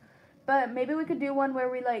Adventures. But maybe we could do one where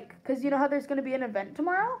we because you know how there's going to be an event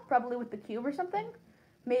tomorrow? Probably with the cube or something.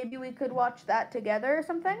 Maybe we could watch that together or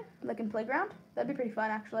something, like in Playground. That'd be pretty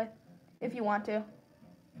fun, actually, if you want to.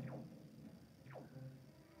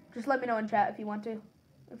 Just let me know in chat if you want to.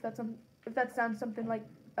 If that sounds something like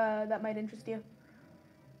that might interest you.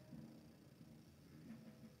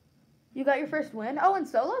 You got your first win? Oh, and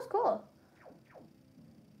solo's cool.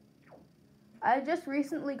 I just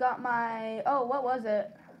recently got my, oh, what was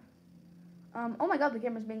it? Oh my god, the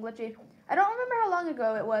camera's being glitchy. I don't remember how long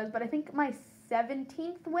ago it was, but I think my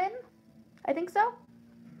 17th win? I think so.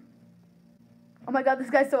 Oh my god,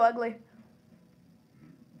 this guy's so ugly.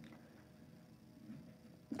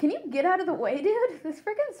 Can you get out of the way, dude? This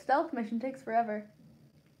freaking stealth mission takes forever.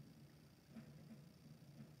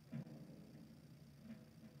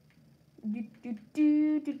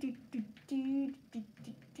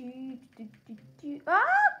 Ah!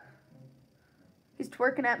 He's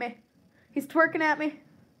twerking at me. He's twerking at me.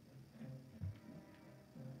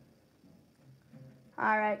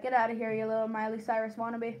 Alright, get out of here, you little Miley Cyrus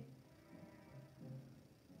wannabe.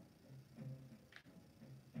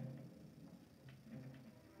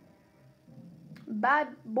 Bad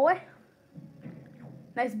boy.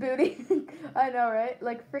 Nice booty. I know, right?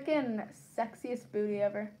 Like, freaking sexiest booty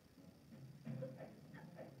ever.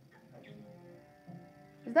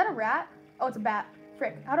 Is that a rat? Oh, it's a bat.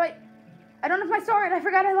 Frick. How do I don't have my sword. I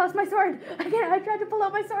forgot I lost my sword. I tried to pull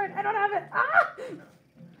out my sword. I don't have it. Ah!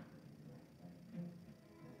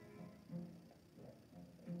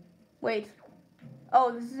 Wait.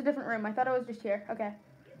 Oh, this is a different room. I thought I was just here. Okay.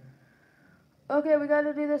 Okay, we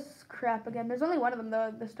gotta do this crap again. There's only one of them,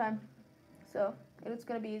 though, this time. So, it's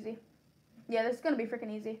gonna be easy. Yeah, this is gonna be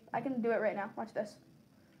freaking easy. I can do it right now. Watch this.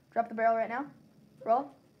 Drop the barrel right now.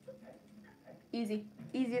 Roll. Easy.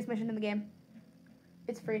 Easiest mission in the game.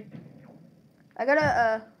 It's free. I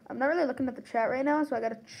gotta, I'm not really looking at the chat right now, so I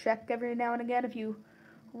gotta check every now and again if you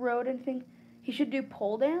wrote anything. He should do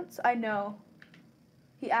pole dance? I know.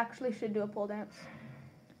 He actually should do a pole dance.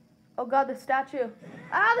 Oh god, the statue.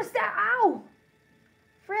 Ah, the ow!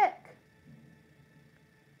 Frick.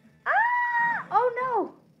 Ah! Oh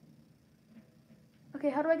no! Okay,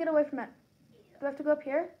 how do I get away from it? Do I have to go up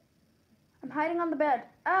here? I'm hiding on the bed.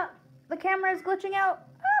 Ah! The camera is glitching out.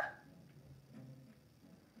 Ah!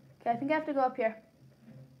 Okay, I think I have to go up here.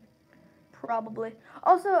 Probably.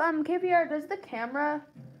 Also, KVR, does the camera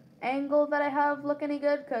angle that I have look any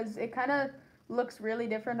good? Because it kind of looks really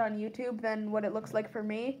different on YouTube than what it looks like for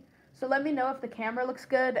me. So let me know if the camera looks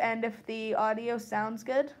good and if the audio sounds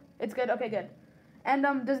good. It's good? Okay, good. And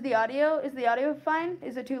is the audio fine?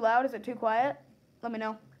 Is it too loud? Is it too quiet? Let me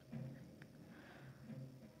know.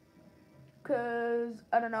 Because,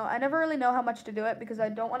 I don't know, I never really know how much to do it because I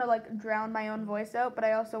don't want to, like, drown my own voice out, but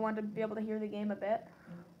I also want to be able to hear the game a bit.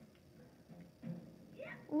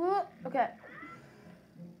 Whoa, okay.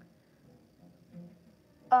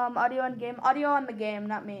 Audio on game. Audio on the game,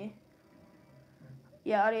 not me.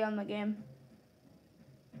 Yeah, audio on the game.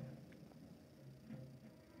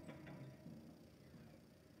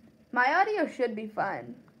 My audio should be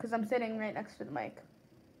fine because I'm sitting right next to the mic.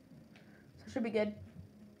 So it should be good.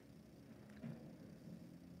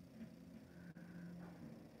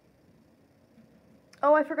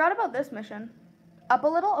 Oh, I forgot about this mission. Up a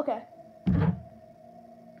little? Okay.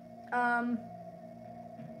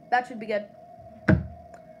 That should be good.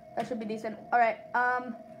 That should be decent. Alright, I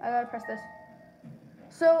gotta press this.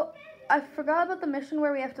 So, I forgot about the mission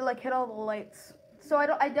where we have to, like, hit all the lights. So,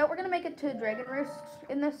 I doubt we're gonna make it to Dragon Roost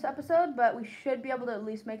in this episode, but we should be able to at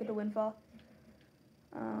least make it to Windfall.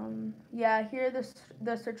 Yeah, here,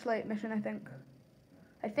 the Searchlight mission, I think.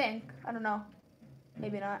 I don't know.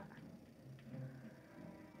 Maybe not.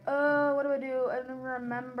 What do? I don't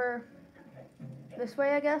remember. This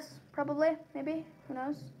way, I guess? Probably? Maybe? Who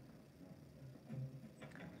knows?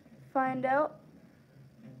 Find out.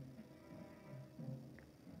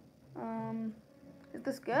 Is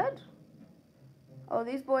this good? Oh,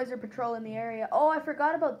 these boys are patrolling the area. Oh, I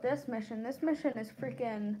forgot about this mission. This mission is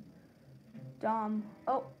freaking dumb.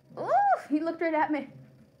 Oh, ooh, he looked right at me.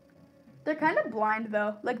 They're kind of blind,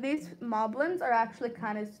 though. Like, these moblins are actually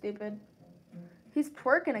kind of stupid. He's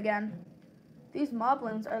twerking again. These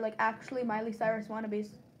moblins are, like, actually Miley Cyrus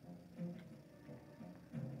wannabes.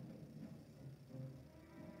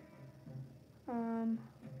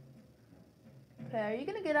 Okay, are you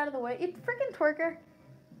gonna get out of the way? You freaking twerker.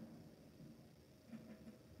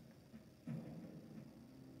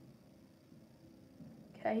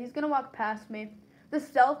 Okay, he's gonna walk past me. The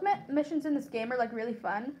stealth missions in this game are, like, really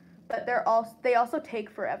fun, but they also take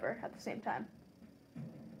forever at the same time.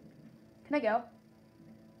 Can I go?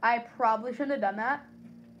 I probably shouldn't have done that.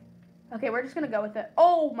 Okay, we're just gonna go with it.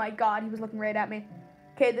 Oh my god, he was looking right at me.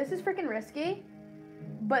 Okay, this is freaking risky,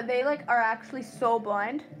 but they, like, are actually so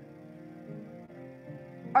blind.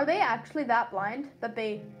 Are they actually that blind that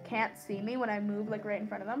they can't see me when I move, like, right in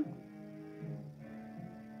front of them?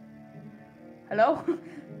 Hello?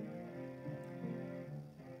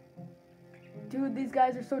 Dude, these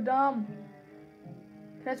guys are so dumb.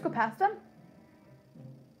 Can I just go past them?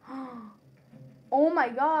 Oh my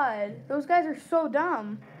god. Those guys are so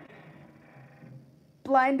dumb.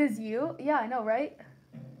 Blind as you? Yeah, I know, right?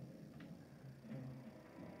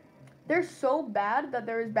 They're so bad that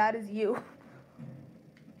they're as bad as you.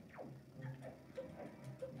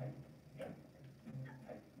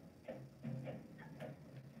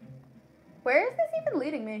 Where is this even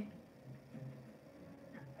leading me?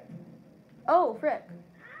 Oh, frick.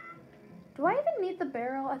 Do I even need the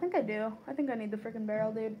barrel? I think I do. I think I need the freaking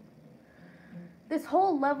barrel, dude. This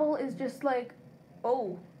whole level is just like...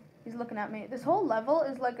 Oh, he's looking at me. This whole level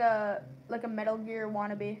is like a Metal Gear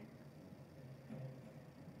wannabe.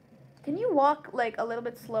 Can you walk like a little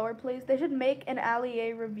bit slower, please? They should make an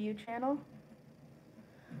Allie review channel.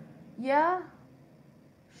 Yeah,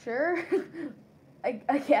 sure.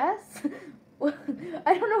 I guess.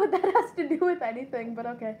 I don't know what that has to do with anything, but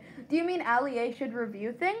okay. Do you mean Allie should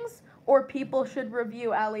review things, or people should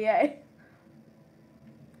review Allie?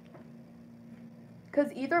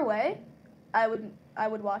 Because either way, I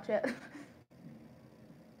would watch it.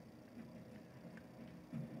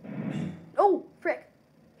 Oh, frick.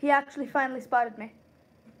 He actually finally spotted me.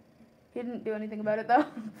 He didn't do anything about it, though.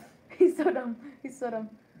 He's so dumb. He's so dumb.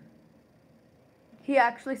 He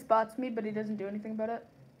actually spots me, but he doesn't do anything about it.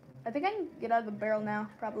 I think I can get out of the barrel now,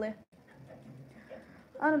 probably.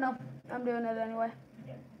 I don't know. I'm doing it anyway.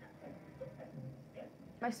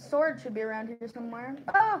 My sword should be around here somewhere.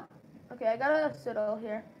 Oh! Okay, I got a siddle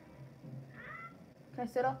here. Can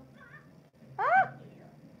I siddle? Ah!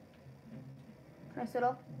 Can I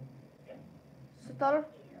siddle? Siddle?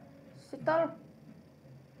 Siddle?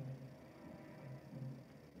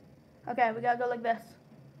 Okay, we gotta go like this.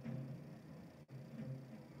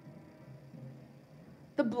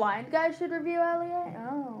 The blind guy should review Allie?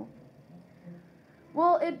 Oh.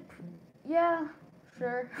 Well, yeah,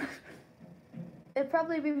 sure. It'd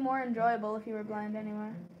probably be more enjoyable if you were blind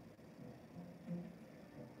anyway.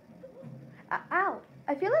 Ow.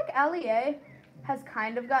 I feel like Allie has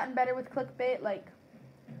kind of gotten better with clickbait, like,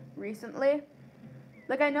 recently.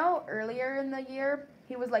 Like, I know earlier in the year,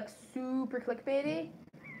 he was, like, super clickbaity.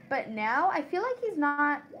 But now, I feel like he's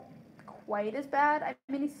not quite as bad. I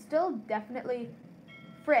mean, he's still definitely...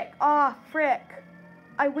 Frick. Ah, oh, frick.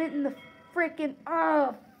 I went in the frickin'...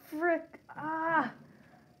 Oh, frick. Ah.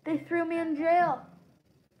 They threw me in jail.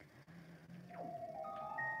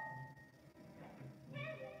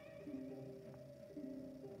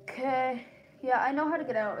 Okay. Yeah, I know how to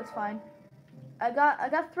get out. It's fine. I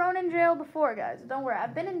got thrown in jail before, guys. Don't worry.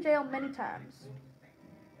 I've been in jail many times.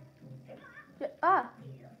 Yeah, ah.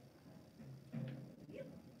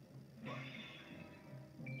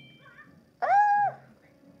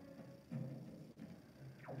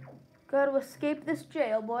 Gotta escape this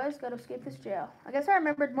jail, boys. Gotta escape this jail. I guess I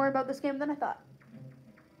remembered more about this game than I thought.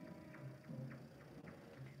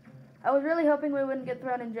 I was really hoping we wouldn't get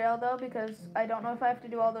thrown in jail, though, because I don't know if I have to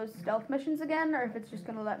do all those stealth missions again, or if it's just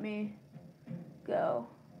gonna let me go.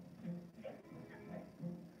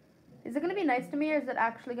 Is it gonna be nice to me, or is it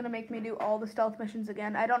actually gonna make me do all the stealth missions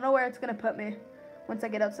again? I don't know where it's gonna put me once I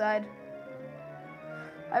get outside.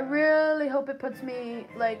 I really hope it puts me,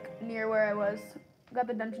 like, near where I was. Got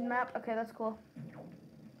the dungeon map? Okay, that's cool.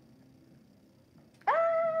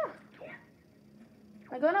 Ah!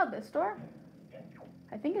 Am I going out this door?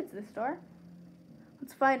 I think it's this door.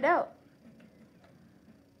 Let's find out.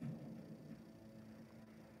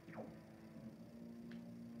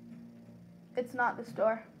 It's not this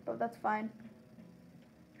door, but that's fine.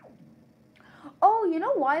 Oh, you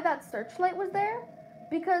know why that searchlight was there?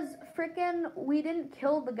 Because frickin' we didn't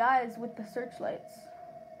kill the guys with the searchlights.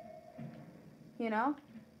 You know?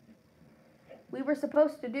 We were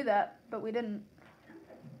supposed to do that, but we didn't.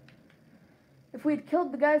 If we'd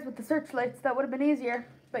killed the guys with the searchlights, that would have been easier.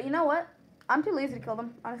 But you know what? I'm too lazy to kill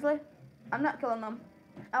them, honestly. I'm not killing them.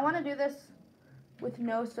 I want to do this with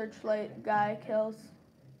no searchlight guy kills.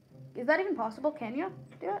 Is that even possible? Can you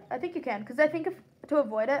do it? I think you can, because I think if to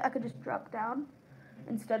avoid it, I could just drop down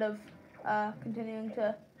instead of continuing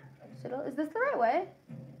to siddle. Is this the right way?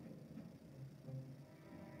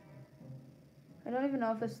 I don't even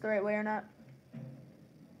know if this is the right way or not.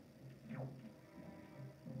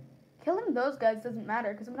 Killing those guys doesn't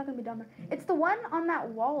matter because I'm not going to be down there. It's the one on that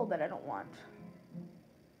wall that I don't want.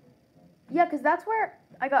 Yeah, because that's where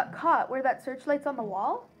I got caught, where that searchlight's on the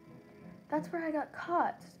wall. That's where I got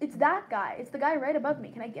caught. It's that guy. It's the guy right above me.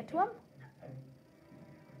 Can I get to him?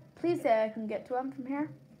 Please say I can get to him from here.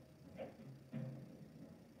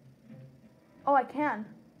 Oh, I can.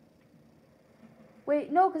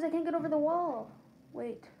 Wait, no, because I can't get over the wall.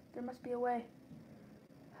 Wait, there must be a way.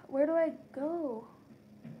 Where do I go?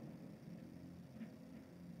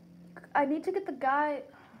 I need to get the guy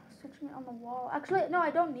searching it on the wall. Actually, no,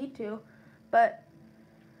 I don't need to. But,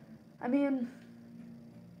 I mean,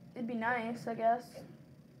 it'd be nice, I guess.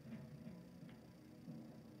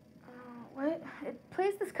 What? It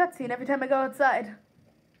plays this cutscene every time I go outside.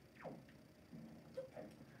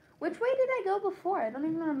 Which way did I go before? I don't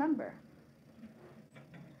even remember.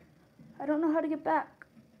 I don't know how to get back.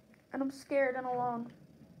 And I'm scared and alone.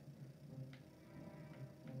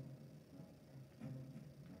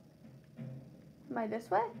 Am I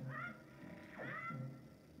this way?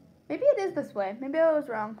 Maybe it is this way. Maybe I was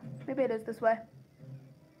wrong. Maybe it is this way.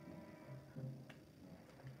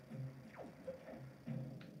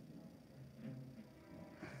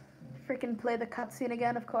 Freaking play the cutscene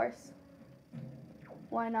again, of course.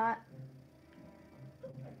 Why not?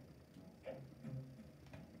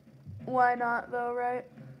 Why not, though, right?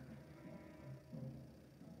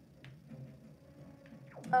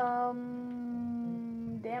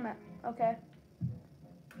 Damn it. Okay.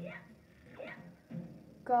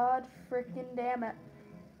 God freaking damn it.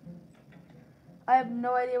 I have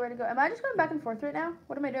no idea where to go. Am I just going back and forth right now?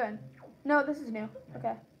 What am I doing? No, this is new.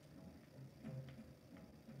 Okay.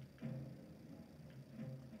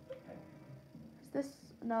 Is this...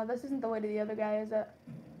 No, this isn't the way to the other guy, is it?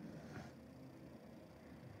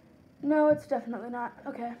 No, it's definitely not.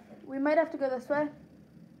 Okay. We might have to go this way.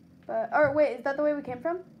 But... Or, wait, is that the way we came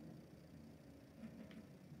from?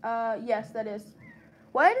 Yes, that is.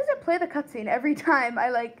 Why does it play the cutscene every time I,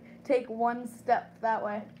 like, take one step that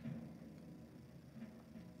way?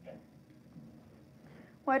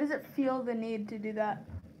 Why does it feel the need to do that?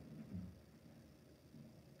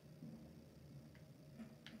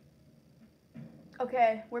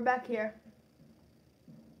 Okay, we're back here.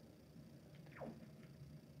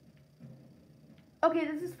 Okay,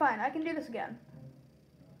 this is fine. I can do this again.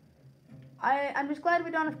 I'm just glad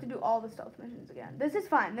we don't have to do all the stealth missions again. This is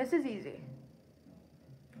fine. This is easy.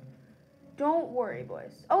 Don't worry,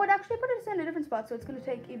 boys. Oh, it actually put us in a different spot, so it's going to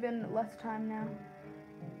take even less time now.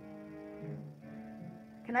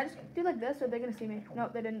 Can I just do like this, or are they going to see me? No,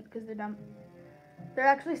 they didn't, because they're dumb. They're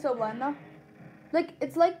actually so blind, though. Like,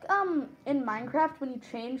 it's like, in Minecraft, when you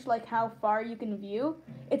change, like, how far you can view,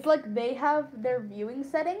 it's like they have their viewing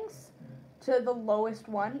settings to the lowest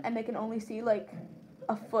one, and they can only see, like,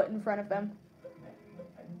 a foot in front of them.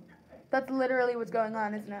 That's literally what's going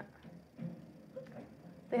on, isn't it?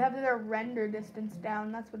 They have their render distance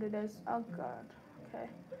down. That's what it is. Oh, God. Okay.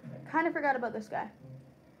 Kind of forgot about this guy.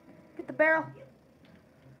 Get the barrel.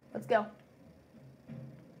 Let's go.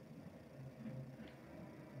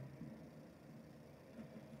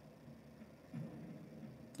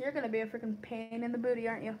 You're going to be a freaking pain in the booty,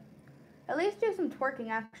 aren't you? At least do some twerking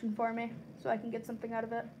action for me so I can get something out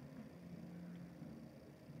of it.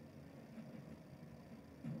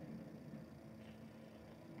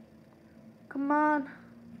 Come on.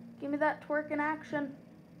 Give me that twerking action.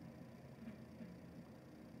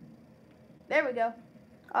 There we go.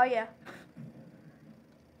 Oh, yeah.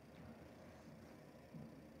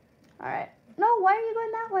 Alright. No, why are you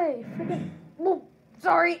going that way? Freaking... Whoa,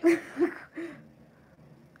 sorry.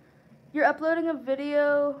 You're uploading a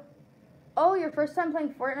video... Oh, your first time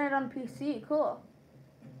playing Fortnite on PC. Cool.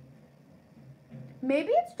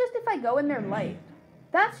 Maybe it's just if I go in their light.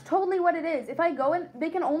 That's totally what it is. If I go in, they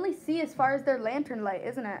can only see as far as their lantern light,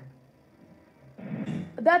 isn't it?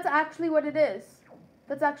 That's actually what it is.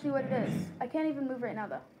 That's actually what it is. I can't even move right now,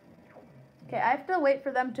 though. Okay, I have to wait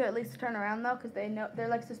for them to at least turn around, though, because they know they're,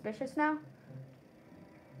 like, suspicious now.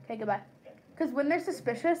 Okay, goodbye. Because when they're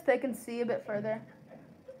suspicious, they can see a bit further.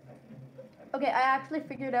 Okay, I actually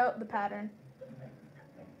figured out the pattern.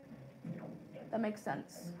 That makes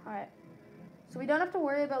sense. All right. So we don't have to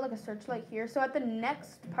worry about, like, a searchlight here. So at the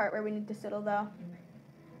next part where we need to settle, though,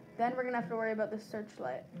 then we're going to have to worry about the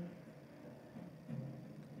searchlight.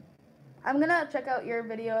 I'm going to check out your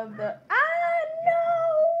video of the... Ah,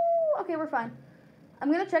 no! Okay, we're fine. I'm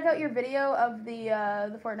going to check out your video of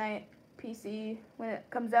the Fortnite PC when it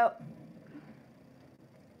comes out.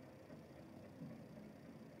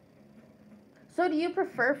 So do you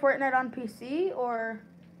prefer Fortnite on PC or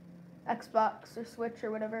Xbox or Switch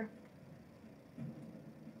or whatever?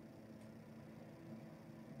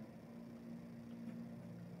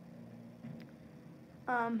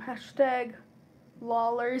 Hashtag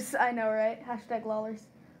lollers. I know, right? Hashtag lollers.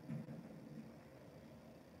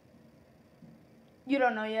 You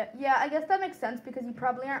don't know yet. Yeah, I guess that makes sense because you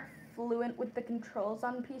probably aren't fluent with the controls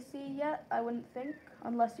on PC yet, I wouldn't think.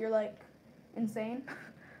 Unless you're, like, insane.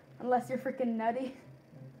 Unless you're freaking nutty.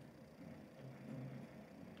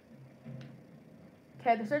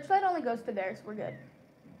 Okay, the searchlight only goes to there, so we're good.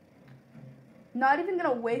 Not even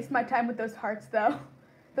gonna waste my time with those hearts, though.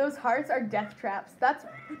 Those hearts are death traps. That's...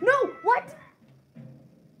 No! What?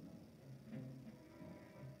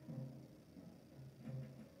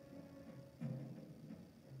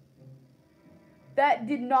 That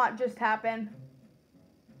did not just happen.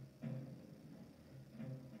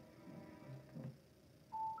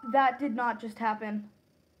 That did not just happen.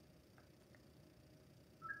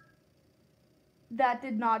 That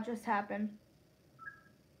did not just happen.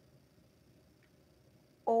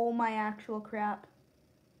 Oh my actual crap.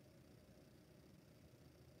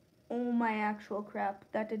 Oh my actual crap.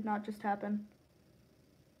 That did not just happen.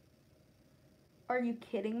 Are you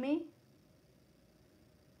kidding me?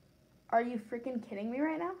 Are you freaking kidding me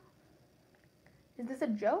right now? Is this a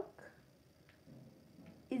joke?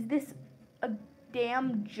 Is this a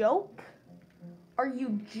damn joke? Are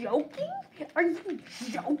you joking? Are you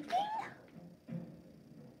joking?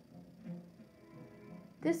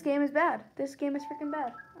 This game is bad. This game is freaking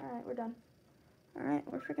bad. Alright, we're done. Alright,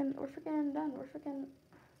 we're freaking done. We're freaking...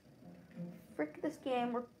 Frick this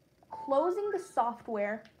game. We're closing the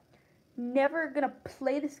software. Never gonna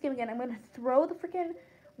play this game again. I'm gonna throw the freaking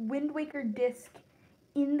Wind Waker disc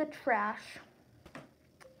in the trash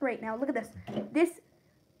right now. Look at this. This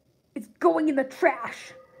is going in the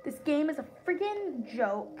trash. This game is a freaking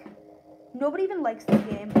joke. Nobody even likes this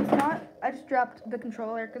game. It's not... I just dropped the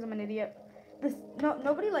controller because I'm an idiot.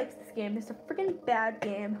 Nobody likes this game. This is a freaking bad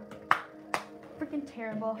game. Freaking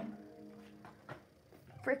terrible.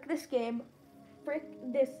 Frick this game. Frick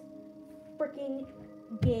this freaking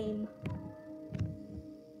game.